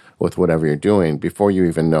happiness with whatever you're doing before you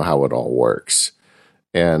even know how it all works.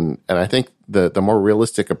 And I think the more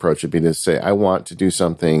realistic approach would be to say, I want to do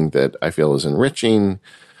something that I feel is enriching.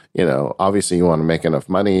 Obviously you want to make enough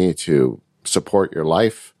money to support your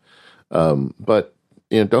life. But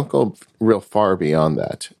don't go real far beyond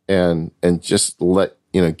that, and just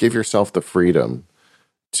give yourself the freedom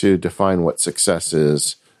to define what success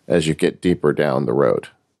is as you get deeper down the road.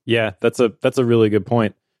 Yeah, that's a really good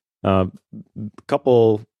point.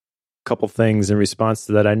 Couple things in response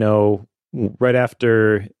to that. I know right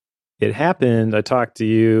after it happened, I talked to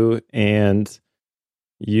you, and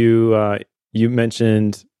you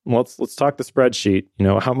mentioned, well, let's talk the spreadsheet.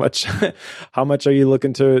 How much are you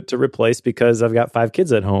looking to replace? Because I've got 5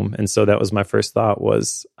 kids at home, and so that was my first thought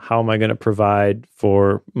was, how am I going to provide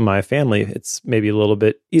for my family? It's maybe a little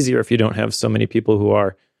bit easier if you don't have so many people who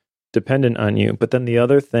are dependent on you. But then the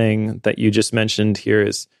other thing that you just mentioned here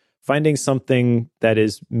is finding something that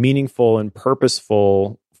is meaningful and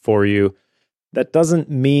purposeful for you. That doesn't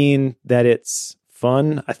mean that it's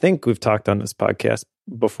fun. I think we've talked on this podcast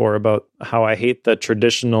before about how I hate the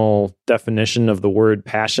traditional definition of the word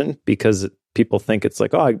passion, because people think it's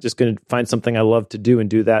like, oh, I'm just going to find something I love to do and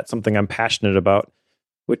do that, something I'm passionate about,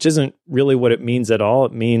 which isn't really what it means at all.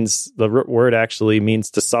 It means, the word actually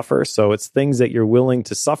means to suffer. So it's things that you're willing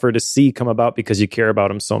to suffer to see come about because you care about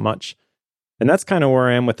them so much. And that's kind of where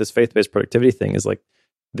I am with this faith-based productivity thing, is like,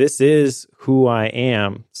 this is who I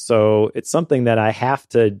am. So it's something that I have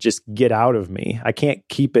to just get out of me. I can't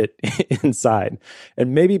keep it inside.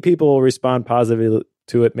 And maybe people will respond positively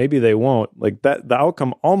to it. Maybe they won't. Like that, the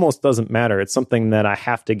outcome almost doesn't matter. It's something that I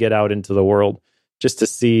have to get out into the world just to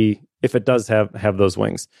see if it does have those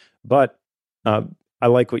wings. But I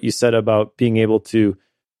like what you said about being able to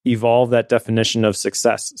evolve that definition of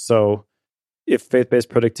success. So if faith-based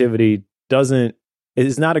productivity it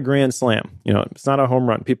is not a grand slam. It's not a home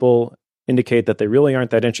run. People indicate that they really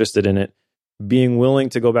aren't that interested in it. Being willing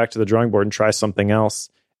to go back to the drawing board and try something else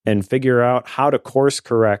and figure out how to course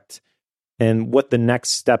correct and what the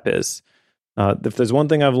next step is. If there's one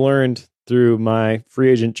thing I've learned through my free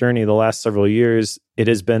agent journey the last several years, it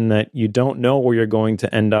has been that you don't know where you're going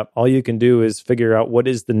to end up. All you can do is figure out what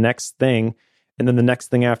is the next thing, and then the next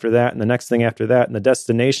thing after that, and the next thing after that, and the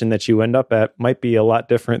destination that you end up at might be a lot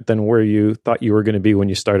different than where you thought you were going to be when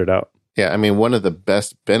you started out. Yeah, I mean, one of the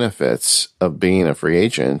best benefits of being a free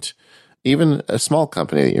agent, even a small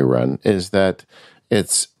company that you run, is that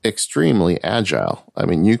it's extremely agile. I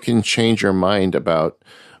mean, you can change your mind about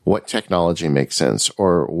what technology makes sense,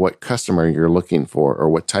 or what customer you're looking for, or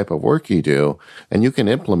what type of work you do, and you can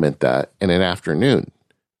implement that in an afternoon.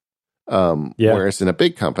 Whereas in a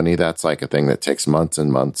big company, that's like a thing that takes months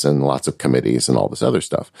and months and lots of committees and all this other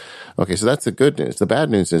stuff. Okay, so that's the good news. The bad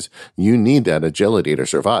news is you need that agility to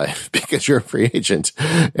survive because you're a free agent.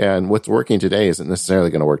 And what's working today isn't necessarily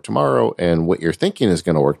going to work tomorrow. And what you're thinking is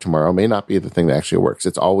going to work tomorrow may not be the thing that actually works.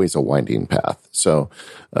 It's always a winding path. So,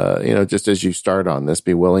 just as you start on this,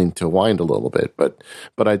 be willing to wind a little bit. But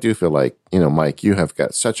I do feel like, Mike, you have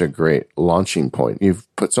got such a great launching point.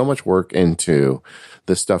 You've put so much work into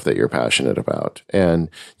the stuff that you're passionate about. And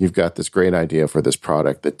you've got this great idea for this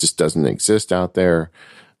product that just doesn't exist out there.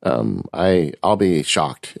 I'll be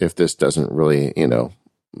shocked if this doesn't really,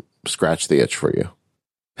 scratch the itch for you.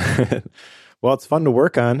 Well, it's fun to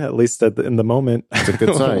work on, at least in the moment. That's a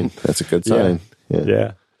good sign. That's a good sign.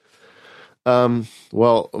 Yeah.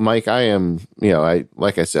 Well, Mike, I am,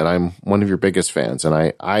 like I said, I'm one of your biggest fans,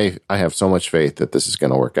 and I have so much faith that this is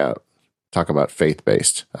going to work out. Talk about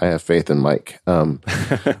faith-based. I have faith in Mike.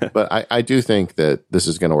 But I do think that this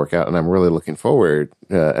is going to work out, and I'm really looking forward,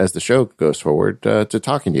 as the show goes forward, to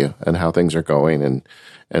talking to you and how things are going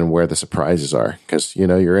and where the surprises are, because,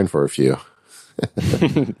 you're in for a few.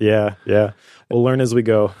 Yeah. We'll learn as we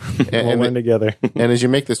go. We'll learn together. And as you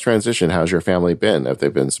make this transition, how's your family been? Have they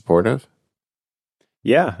been supportive?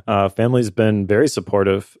 Yeah, family's been very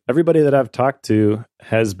supportive. Everybody that I've talked to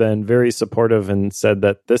has been very supportive and said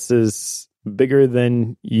that this is bigger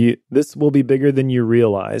than you. This will be bigger than you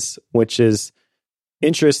realize, which is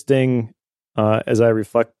interesting. As I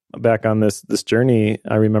reflect back on this journey,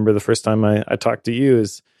 I remember the first time I talked to you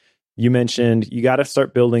is you mentioned you got to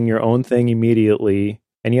start building your own thing immediately.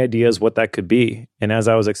 Any ideas what that could be? And as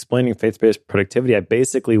I was explaining faith-based productivity, I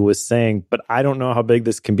basically was saying, but I don't know how big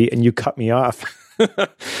this can be. And you cut me off.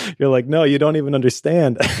 You're like, no, you don't even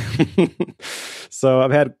understand. So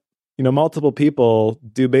I've had, multiple people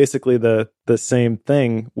do basically the same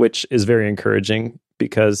thing, which is very encouraging,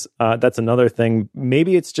 because that's another thing.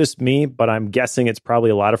 Maybe it's just me, but I'm guessing it's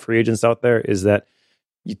probably a lot of free agents out there, is that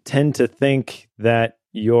you tend to think that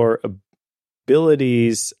your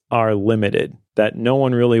abilities are limited, that no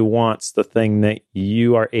one really wants the thing that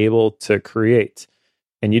you are able to create.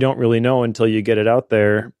 and you don't really know until you get it out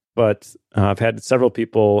there. But I've had several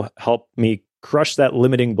people help me crush that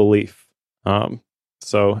limiting belief.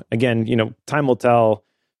 So again, time will tell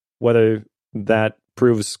whether that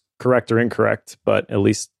proves correct or incorrect, but at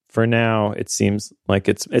least for now, it seems like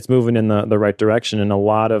it's moving in the right direction. And a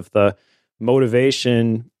lot of the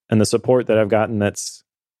motivation and the support that I've gotten that's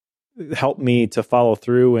helped me to follow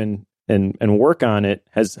through and work on it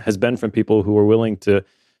has been from people who are willing to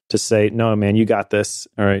say, no, man, you got this.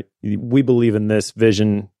 All right. We believe in this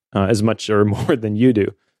vision as much or more than you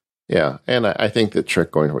do. Yeah. And I think the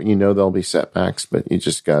trick going forward, there'll be setbacks, but you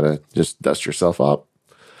just got to just dust yourself up,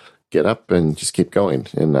 get up and just keep going.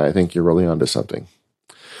 And I think you're really onto something.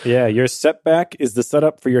 Yeah. Your setback is the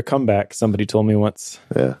setup for your comeback. Somebody told me once.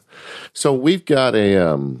 Yeah. So we've got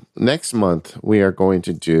next month, we are going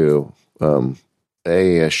to do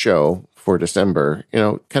a show for December,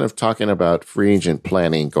 kind of talking about free agent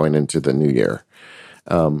planning going into the new year.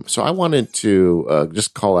 So I wanted to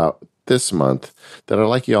just call out this month that I'd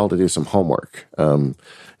like you all to do some homework.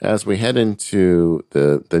 As we head into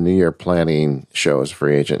the new year planning show as a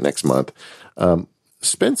free agent next month,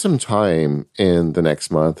 spend some time in the next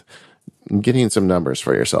month getting some numbers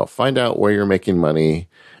for yourself. Find out where you're making money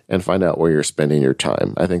and find out where you're spending your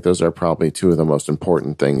time. I think those are probably two of the most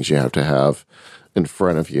important things you have to have in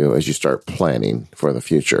front of you as you start planning for the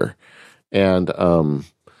future. And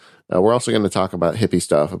we're also going to talk about hippie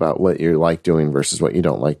stuff, about what you like doing versus what you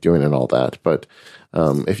don't like doing and all that. But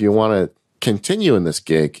if you want to continue in this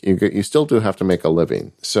gig, you still do have to make a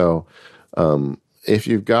living. So if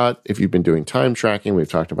you've been doing time tracking, we've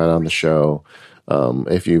talked about it on the show.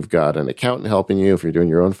 If you've got an accountant helping you, if you're doing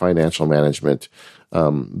your own financial management,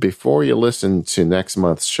 before you listen to next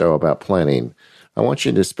month's show about planning, I want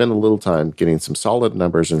you to spend a little time getting some solid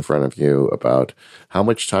numbers in front of you about how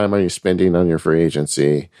much time are you spending on your free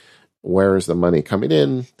agency, where is the money coming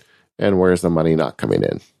in, and where is the money not coming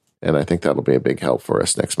in. And I think that'll be a big help for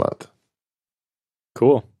us next month.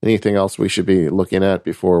 Cool. Anything else we should be looking at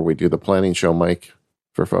before we do the planning show, Mike,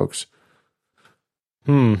 for folks?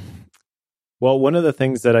 Well, one of the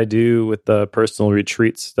things that I do with the personal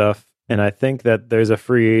retreat stuff, and I think that there's a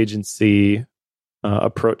free agency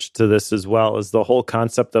approach to this as well, is the whole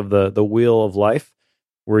concept of the wheel of life,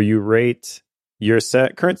 where you rate your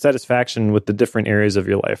current satisfaction with the different areas of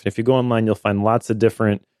your life. And if you go online, you'll find lots of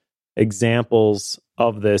different examples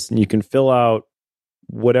of this, and you can fill out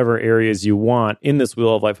whatever areas you want in this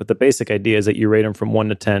wheel of life. But the basic idea is that you rate them from 1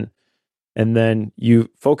 to 10, and then you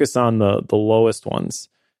focus on the lowest ones.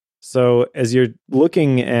 So as you're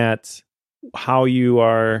looking at how you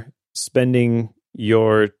are spending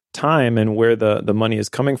your time and where the money is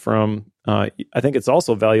coming from, I think it's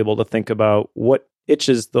also valuable to think about what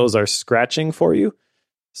itches those are scratching for you.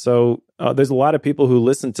 So there's a lot of people who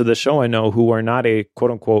listen to the show I know who are not a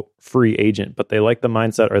quote unquote free agent, but they like the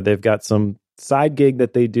mindset, or they've got some side gig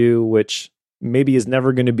that they do, which maybe is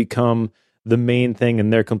never going to become the main thing,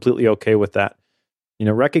 and they're completely okay with that.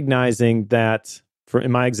 Recognizing that,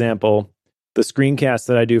 in my example, the screencasts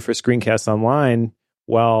that I do for Screencasts Online,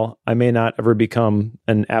 while I may not ever become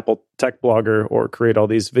an Apple tech blogger or create all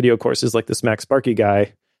these video courses like this Mac Sparky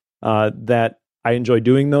guy, that I enjoy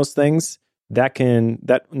doing those things.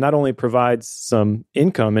 That not only provides some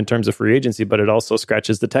income in terms of free agency, but it also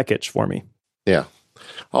scratches the tech itch for me. Yeah.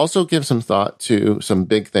 Also give some thought to some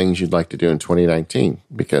big things you'd like to do in 2019,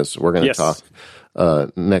 because we're going to talk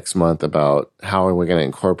next month about how are we going to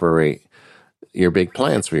incorporate your big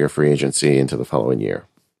plans for your free agency into the following year.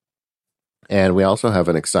 And we also have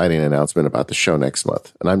an exciting announcement about the show next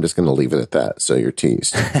month. And I'm just going to leave it at that, so you're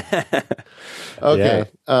teased. Okay.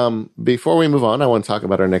 Yeah. Before we move on, I want to talk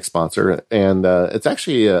about our next sponsor. And it's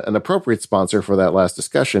actually an appropriate sponsor for that last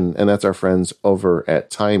discussion, and that's our friends over at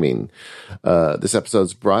Timing. This episode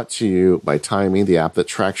is brought to you by Timing, the app that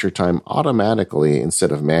tracks your time automatically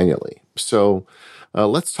instead of manually. So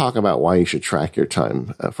let's talk about why you should track your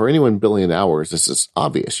time. For anyone billing in hours, this is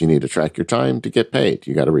obvious. You need to track your time to get paid.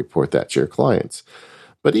 You got to report that to your clients.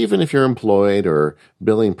 But even if you're employed or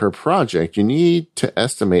billing per project, you need to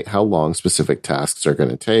estimate how long specific tasks are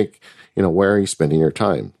going to take. Where are you spending your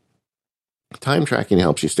time? Time tracking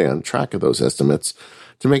helps you stay on track of those estimates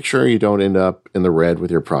to make sure you don't end up in the red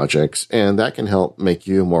with your projects, and that can help make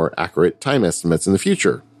you more accurate time estimates in the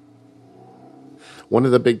future. One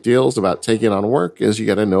of the big deals about taking on work is you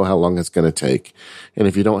got to know how long it's going to take. And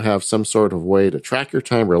if you don't have some sort of way to track your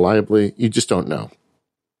time reliably, you just don't know.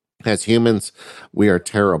 As humans, we are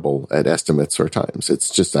terrible at estimates for times.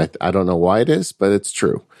 It's just, I don't know why it is, but it's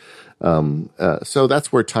true. So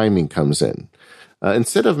that's where Timing comes in.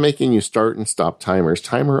 Instead of making you start and stop timers,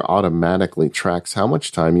 Timer automatically tracks how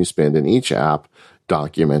much time you spend in each app,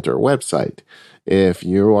 document, or website. If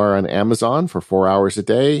you are on Amazon for 4 hours a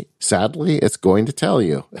day, sadly, it's going to tell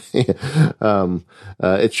you.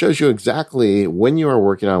 It shows you exactly when you are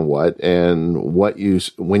working on what and when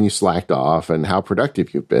you slacked off and how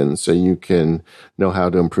productive you've been, so you can know how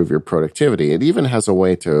to improve your productivity. It even has a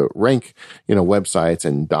way to rank, websites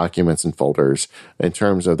and documents and folders in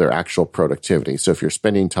terms of their actual productivity. So if you're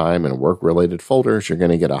spending time in work-related folders, you're going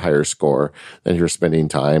to get a higher score than if you're spending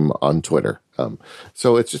time on Twitter.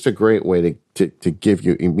 So it's just a great way to give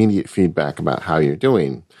you immediate feedback about how you're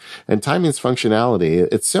doing. And timing's functionality,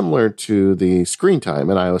 it's similar to the screen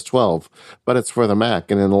time in iOS 12, but it's for the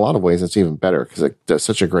Mac. And in a lot of ways, it's even better because it does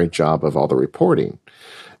such a great job of all the reporting.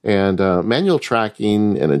 And manual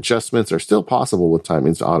tracking and adjustments are still possible with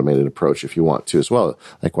timing's automated approach if you want to as well.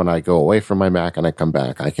 Like when I go away from my Mac and I come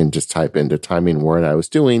back, I can just type into timing what I was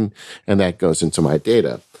doing, and that goes into my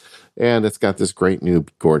data. And it's got this great new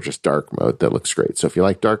gorgeous dark mode that looks great. So if you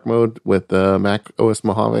like dark mode with Mac OS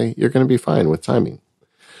Mojave, you're going to be fine with timing.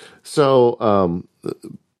 So,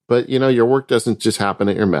 but your work doesn't just happen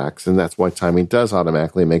at your Macs, and that's why timing does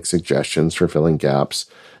automatically make suggestions for filling gaps.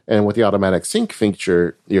 And with the automatic sync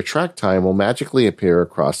feature, your track time will magically appear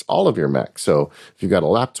across all of your Macs. So if you've got a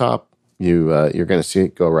laptop, you're going to see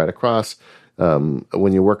it go right across.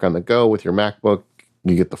 When you work on the go with your MacBook,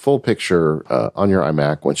 you get the full picture on your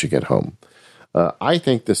iMac once you get home. I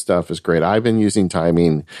think this stuff is great. I've been using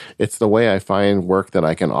timing. It's the way I find work that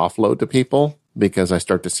I can offload to people, because I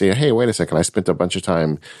start to see, hey, wait a second, I spent a bunch of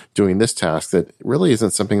time doing this task that really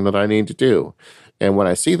isn't something that I need to do. And when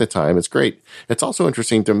I see the time, it's great. It's also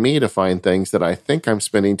interesting to me to find things that I think I'm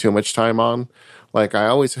spending too much time on. Like I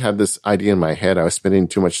always had this idea in my head, I was spending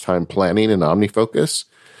too much time planning in OmniFocus.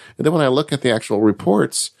 And then when I look at the actual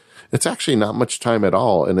reports, it's actually not much time at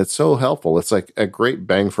all. And it's so helpful. It's like a great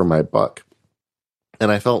bang for my buck. And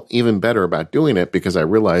I felt even better about doing it because I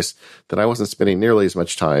realized that I wasn't spending nearly as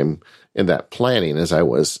much time in that planning as I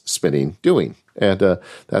was spending doing. And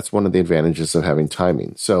that's one of the advantages of having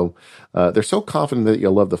timing. So they're so confident that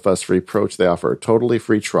you'll love the fuss-free approach. They offer a totally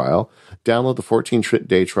free trial. Download the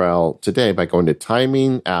 14-day trial today by going to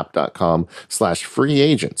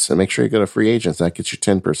timingapp.com/freeagents. And make sure you go to free agents. That gets you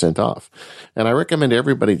 10% off. And I recommend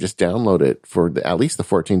everybody just download it for at least the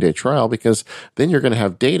 14-day trial, because then you're going to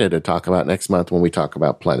have data to talk about next month when we talk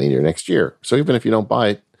about planning your next year. So even if you don't buy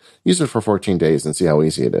it, use it for 14 days and see how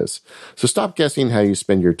easy it is. So stop guessing how you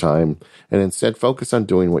spend your time and instead focus on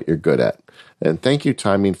doing what you're good at. And thank you,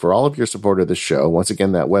 Timing, for all of your support of the show. Once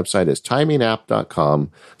again, that website is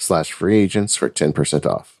timingapp.com/freeagents for 10%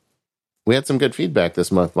 off. We had some good feedback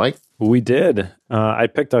this month, Mike. We did. I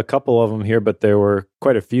picked a couple of them here, but there were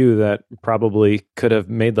quite a few that probably could have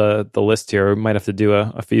made the list here. We might have to do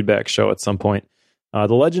a feedback show at some point.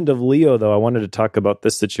 The Legend of Leo, though, I wanted to talk about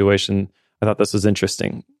this situation. I thought this was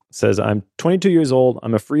interesting. It says, I'm 22 years old.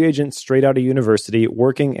 I'm a free agent straight out of university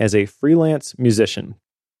working as a freelance musician,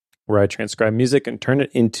 where I transcribe music and turn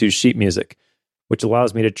it into sheet music, which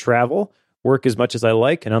allows me to travel, work as much as I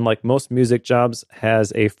like, and unlike most music jobs,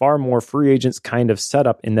 has a far more free agents kind of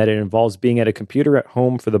setup in that it involves being at a computer at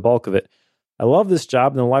home for the bulk of it. I love this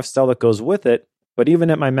job and the lifestyle that goes with it, but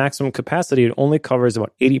even at my maximum capacity, it only covers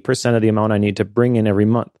about 80% of the amount I need to bring in every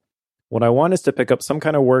month. What I want is to pick up some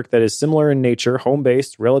kind of work that is similar in nature,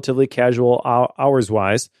 home-based, relatively casual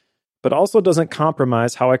hours-wise, but also doesn't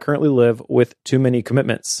compromise how I currently live with too many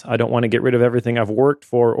commitments. I don't want to get rid of everything I've worked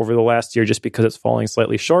for over the last year just because it's falling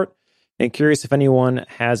slightly short. And curious if anyone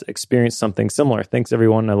has experienced something similar. Thanks,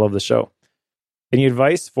 everyone. I love the show. Any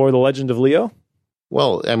advice for the Legend of Leo?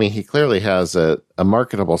 Well, I mean, he clearly has a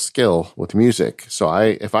marketable skill with music. So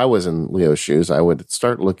if I was in Leo's shoes, I would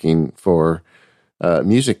start looking for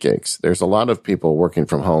music gigs. There's a lot of people working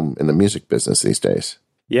from home in the music business these days.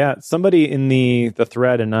 Yeah, somebody in the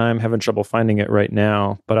thread, and I'm having trouble finding it right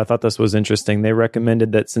now, but I thought this was interesting. They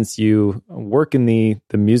recommended that since you work in the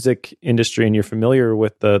music industry and you're familiar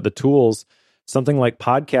with the tools, something like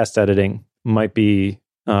podcast editing might be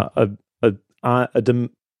a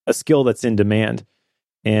skill that's in demand.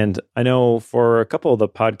 And I know for a couple of the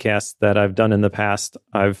podcasts that I've done in the past,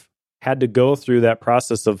 I've had to go through that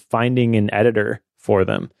process of finding an editor for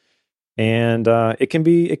them. And it can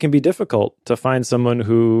be difficult to find someone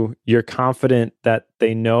who you're confident that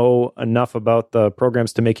they know enough about the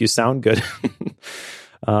programs to make you sound good.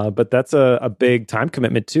 But that's a big time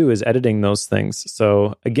commitment too, is editing those things.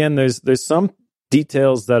 So again, there's some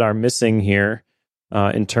details that are missing here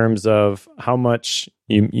in terms of how much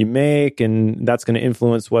you make, and that's going to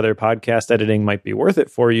influence whether podcast editing might be worth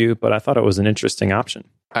it for you. But I thought it was an interesting option.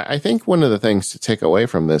 I think one of the things to take away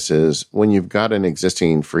from this is when you've got an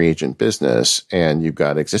existing free agent business and you've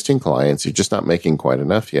got existing clients, you're just not making quite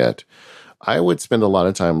enough yet. I would spend a lot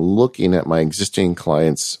of time looking at my existing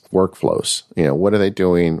clients' workflows. What are they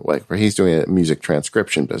doing? Like he's doing a music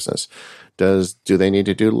transcription business. Do they need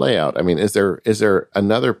to do layout? I mean, is there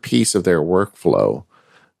another piece of their workflow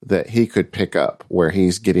that he could pick up where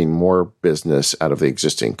he's getting more business out of the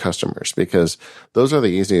existing customers? Because those are the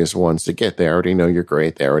easiest ones to get. They already know you're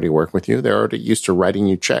great. They already work with you. They're already used to writing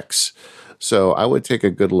you checks. So I would take a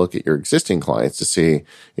good look at your existing clients to see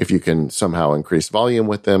if you can somehow increase volume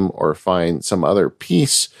with them or find some other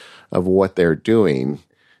piece of what they're doing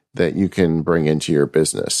that you can bring into your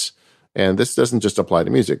business. And this doesn't just apply to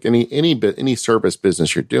music. Any service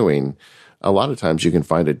business you're doing, a lot of times you can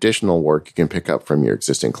find additional work you can pick up from your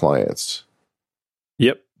existing clients.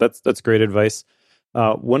 Yep, that's great advice.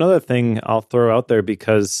 One other thing I'll throw out there,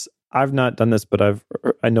 because I've not done this, but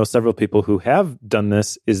I know several people who have done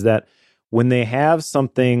this, is that when they have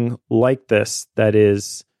something like this that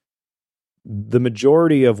is the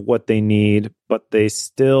majority of what they need, but they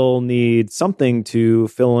still need something to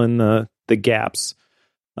fill in the gaps,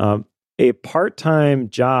 a part-time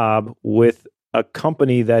job with a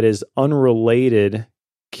company that is unrelated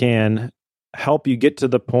can help you get to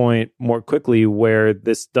the point more quickly where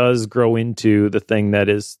this does grow into the thing that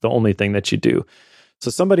is the only thing that you do.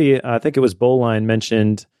 So somebody, I think it was Bowline,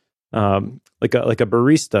 mentioned like a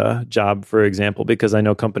barista job, for example, because I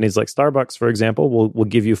know companies like Starbucks, for example, will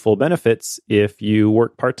give you full benefits if you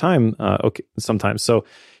work part-time sometimes. So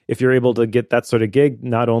if you're able to get that sort of gig,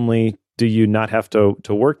 not only do you not have to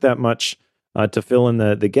work that much to fill in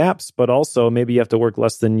the gaps, but also maybe you have to work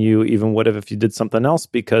less than you even would have if you did something else,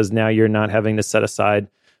 because now you're not having to set aside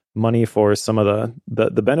money for some of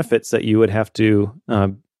the benefits that you would have to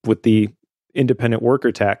with the independent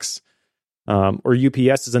worker tax. Or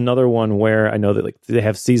UPS is another one where I know that they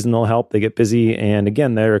have seasonal help, they get busy, and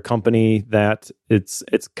again, they're a company that it's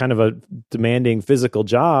kind of a demanding physical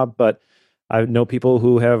job, but I know people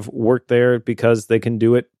who have worked there because they can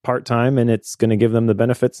do it part-time and it's going to give them the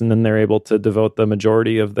benefits, and then they're able to devote the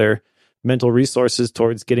majority of their mental resources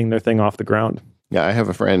towards getting their thing off the ground. Yeah, I have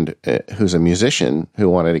a friend who's a musician who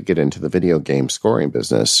wanted to get into the video game scoring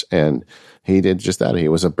business, and he did just that. He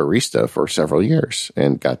was a barista for several years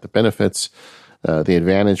and got the benefits. The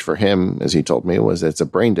advantage for him, as he told me, was it's a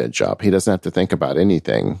brain dead job. He doesn't have to think about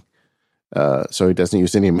anything. So he doesn't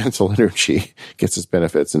use any mental energy, gets his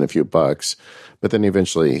benefits and a few bucks. But then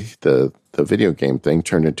eventually the video game thing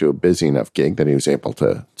turned into a busy enough gig that he was able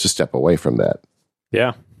to step away from that.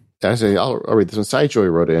 Yeah. I'll read this one.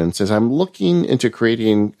 SideJoy wrote in and says, I'm looking into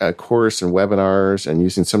creating a course and webinars and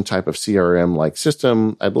using some type of CRM-like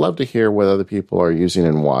system. I'd love to hear what other people are using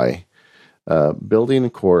and why. Building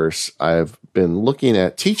a course, I've been looking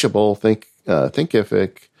at Teachable,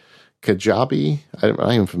 Thinkific, Kajabi. I'm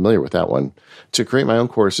not even familiar with that one, to create my own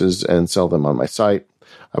courses and sell them on my site.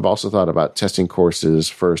 I've also thought about testing courses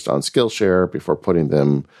first on Skillshare before putting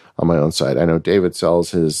them on my own site. I know David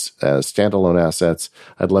sells his as standalone assets.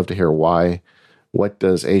 I'd love to hear why. What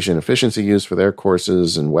does Asian Efficiency use for their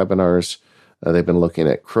courses and webinars? They've been looking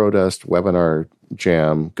at Crowdust, Webinar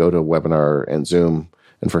Jam, GoToWebinar, and Zoom.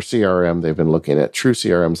 And for CRM, they've been looking at true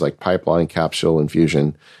CRMs like Pipeline, Capsule,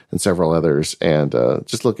 Infusion, and several others, and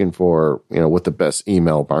just looking for what the best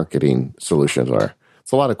email marketing solutions are.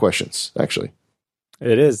 It's a lot of questions, actually.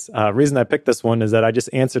 It is. Reason I picked this one is that I just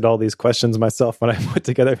answered all these questions myself when I put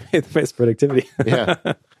together Faith-Based Productivity. Yeah,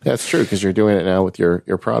 that's true, because you're doing it now with your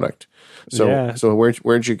product. So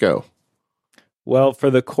where'd you go? Well, for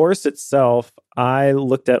the course itself, I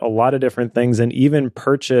looked at a lot of different things and even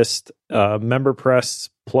purchased a MemberPress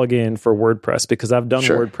plugin for WordPress, because I've done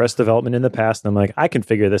WordPress development in the past, and I'm like, I can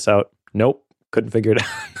figure this out. Nope, couldn't figure it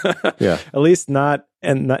out. Yeah, at least not,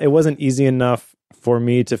 and it wasn't easy enough for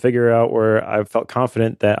me to figure out where I felt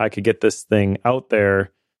confident that I could get this thing out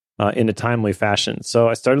there in a timely fashion. So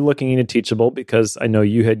I started looking into Teachable, because I know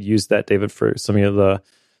you had used that, David, for some of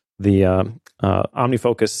the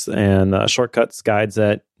OmniFocus and shortcuts guides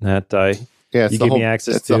that you give me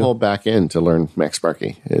access to. It's the whole back end to learn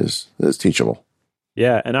MacSparky is Teachable.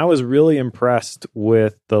 Yeah, and I was really impressed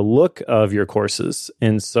with the look of your courses.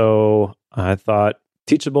 And so I thought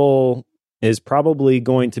Teachable is probably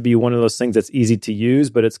going to be one of those things that's easy to use,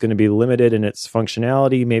 but it's going to be limited in its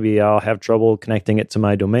functionality. Maybe I'll have trouble connecting it to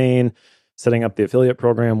my domain, setting up the affiliate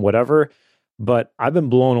program, whatever. But I've been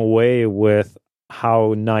blown away with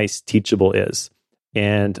how nice Teachable is.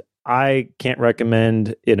 And I can't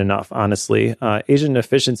recommend it enough, honestly. Asian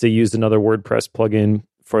Efficiency used another WordPress plugin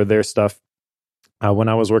for their stuff, when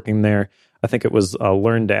I was working there. I think it was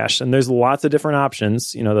LearnDash, and there's lots of different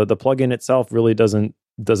options. You know, the plugin itself really doesn't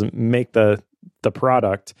make the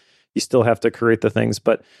product. You still have to create the things,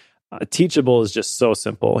 but Teachable is just so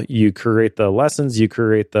simple. You create the lessons, you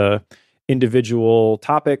create the individual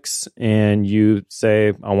topics, and you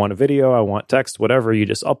say, I want a video, I want text, whatever. You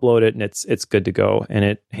just upload it, and it's good to go. And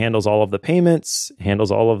it handles all of the payments, handles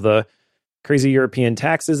all of the crazy European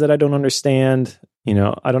taxes that I don't understand. You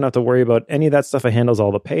know, I don't have to worry about any of that stuff. It handles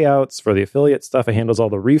all the payouts for the affiliate stuff. It handles all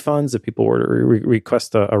the refunds if people were to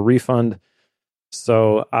request a refund.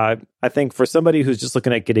 So I think for somebody who's just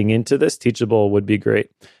looking at getting into this, Teachable would be great.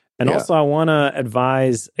 And also, I want to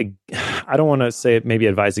advise, I don't want to say maybe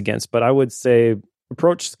advise against, but I would say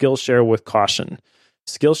approach Skillshare with caution.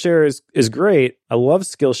 Skillshare is great. I love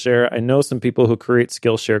Skillshare. I know some people who create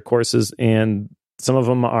Skillshare courses, and some of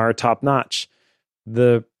them are top-notch.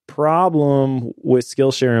 The problem with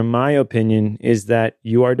Skillshare, in my opinion, is that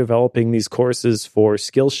you are developing these courses for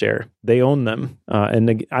Skillshare. They own them.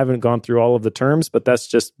 And I haven't gone through all of the terms, but that's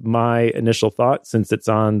just my initial thought, since it's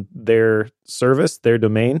on their service, their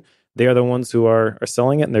domain. They are the ones who are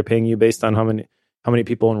selling it, and they're paying you based on how many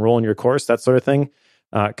people enroll in your course, that sort of thing.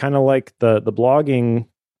 Kind of like the blogging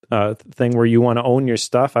thing where you want to own your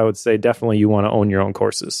stuff. I would say definitely you want to own your own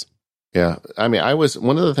courses. Yeah. I mean,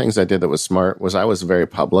 one of the things I did that was smart was I was very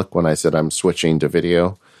public when I said I'm switching to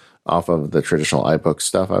video off of the traditional iBook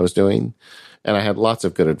stuff I was doing. And I had lots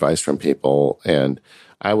of good advice from people. And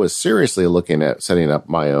I was seriously looking at setting up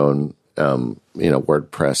my own,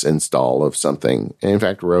 WordPress install of something. And in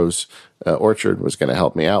fact, Rose Orchard was going to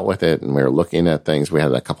help me out with it. And we were looking at things. We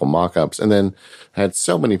had a couple mock-ups, and then had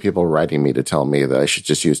so many people writing me to tell me that I should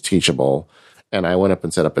just use Teachable. And I went up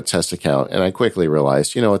and set up a test account, and I quickly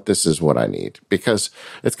realized, you know what, this is what I need, because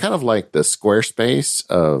it's kind of like the Squarespace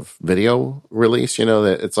of video release, you know,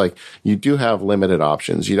 that it's like you do have limited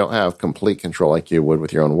options. You don't have complete control like you would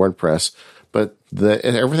with your own WordPress, but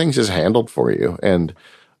everything's just handled for you. And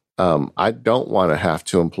I don't want to have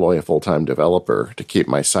to employ a full-time developer to keep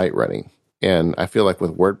my site running. And I feel like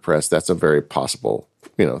with WordPress, that's a very possible,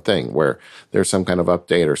 thing where there's some kind of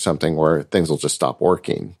update or something where things will just stop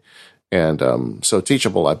working. And so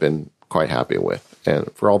Teachable, I've been quite happy with,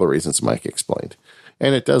 and for all the reasons Mike explained.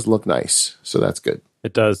 And it does look nice, so that's good.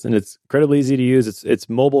 It does, and it's incredibly easy to use. It's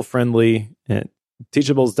mobile friendly, and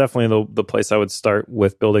Teachable is definitely the place I would start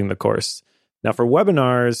with building the course. Now, for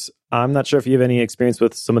webinars, I'm not sure if you have any experience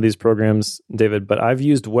with some of these programs, David, but I've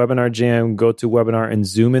used Webinar Jam, GoToWebinar, and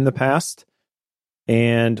Zoom in the past.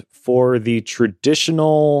 And for the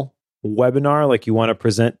traditional webinar, like you want to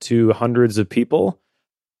present to hundreds of people,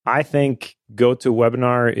 I think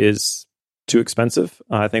GoToWebinar is too expensive.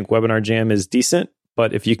 I think Webinar Jam is decent,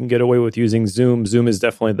 but if you can get away with using Zoom, Zoom is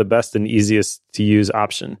definitely the best and easiest to use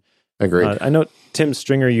option. Agreed. I know Tim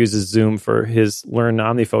Stringer uses Zoom for his Learn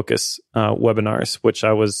OmniFocus webinars, which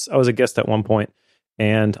I was a guest at one point,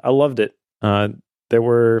 and I loved it. There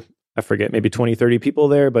were, I forget, maybe 20, 30 people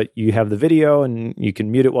there, but you have the video and you can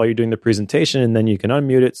mute it while you're doing the presentation, and then you can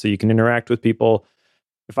unmute it so you can interact with people.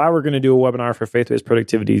 If I were going to do a webinar for faith-based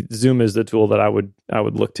productivity, Zoom is the tool that I would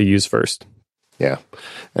look to use first. Yeah.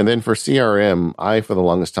 And then for CRM, I, for the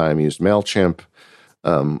longest time, used MailChimp.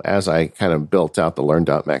 As I kind of built out the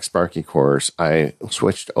Learn.MacSparky course, I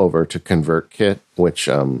switched over to ConvertKit, which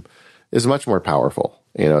is much more powerful.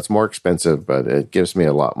 It's more expensive, but it gives me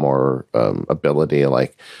a lot more ability.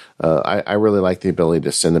 Like, I really like the ability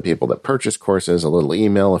to send the people that purchase courses a little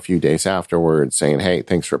email a few days afterwards saying, hey,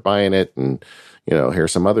 thanks for buying it. And,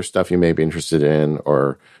 here's some other stuff you may be interested in,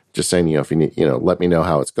 or just saying, if you need, let me know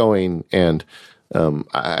how it's going. And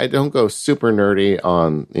I don't go super nerdy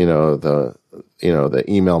on, the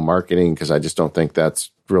email marketing, because I just don't think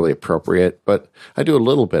that's really appropriate, but I do a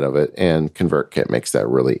little bit of it, and ConvertKit makes that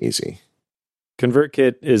really easy.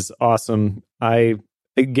 ConvertKit is awesome. I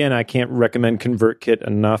can't recommend ConvertKit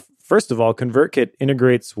enough. First of all, ConvertKit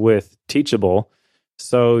integrates with Teachable,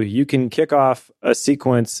 so you can kick off a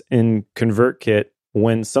sequence in ConvertKit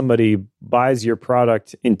when somebody buys your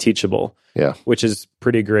product in Teachable, which is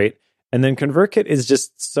pretty great. And then ConvertKit is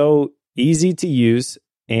just so easy to use,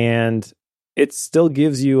 and it still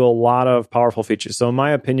gives you a lot of powerful features. So in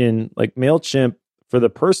my opinion, like MailChimp, for the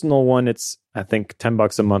personal one, it's, I think,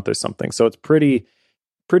 $10 a month or something. So it's pretty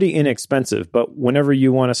inexpensive. But whenever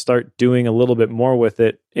you want to start doing a little bit more with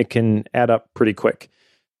it, it can add up pretty quick.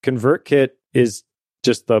 ConvertKit is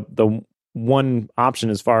just the one option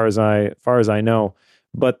as far as I know.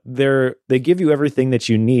 But they give you everything that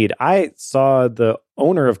you need. I saw the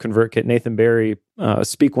owner of ConvertKit, Nathan Barry,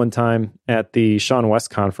 speak one time at the Sean West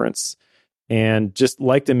conference, and just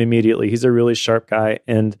liked him immediately. He's a really sharp guy,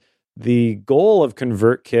 and the goal of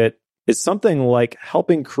ConvertKit is something like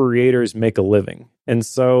helping creators make a living. And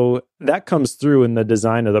so that comes through in the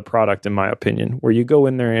design of the product, in my opinion, where you go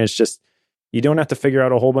in there and it's just, you don't have to figure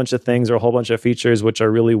out a whole bunch of things or a whole bunch of features which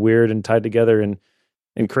are really weird and tied together in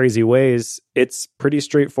crazy ways. It's pretty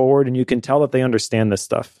straightforward, and you can tell that they understand this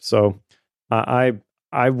stuff. So I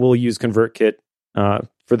will use ConvertKit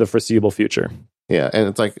for the foreseeable future. Yeah, and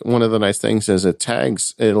it's like one of the nice things is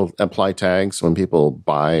it'll apply tags when people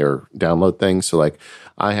buy or download things. So like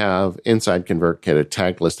I have inside ConvertKit a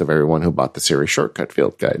tag list of everyone who bought the Siri shortcut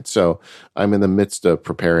field guide. So I'm in the midst of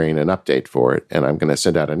preparing an update for it, and I'm going to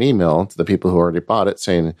send out an email to the people who already bought it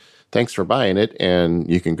saying, thanks for buying it, and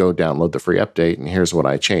you can go download the free update, and here's what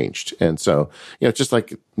I changed. And so, just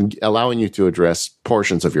like allowing you to address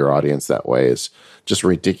portions of your audience that way is just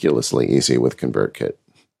ridiculously easy with ConvertKit.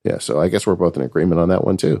 Yeah, so I guess we're both in agreement on that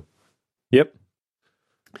one too. Yep.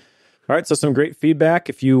 All right, so some great feedback.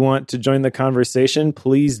 If you want to join the conversation,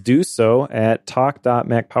 please do so at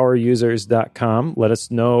talk.macpowerusers.com. Let us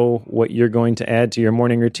know what you're going to add to your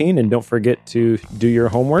morning routine, and don't forget to do your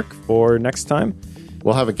homework for next time.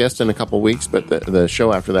 We'll have a guest in a couple weeks, but the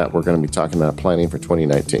show after that, we're going to be talking about planning for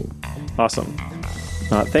 2019. Awesome.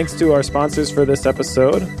 Thanks to our sponsors for this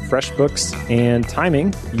episode, FreshBooks and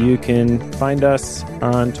Timing. You can find us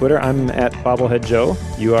on Twitter. I'm at Bobblehead Joe.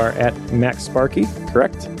 You are at Max Sparky,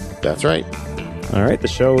 correct? That's right. All right. The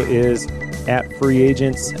show is at Free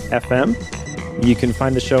Agents FM. You can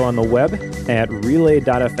find the show on the web at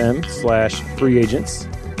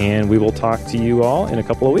relay.fm/freeagents. And we will talk to you all in a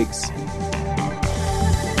couple of weeks.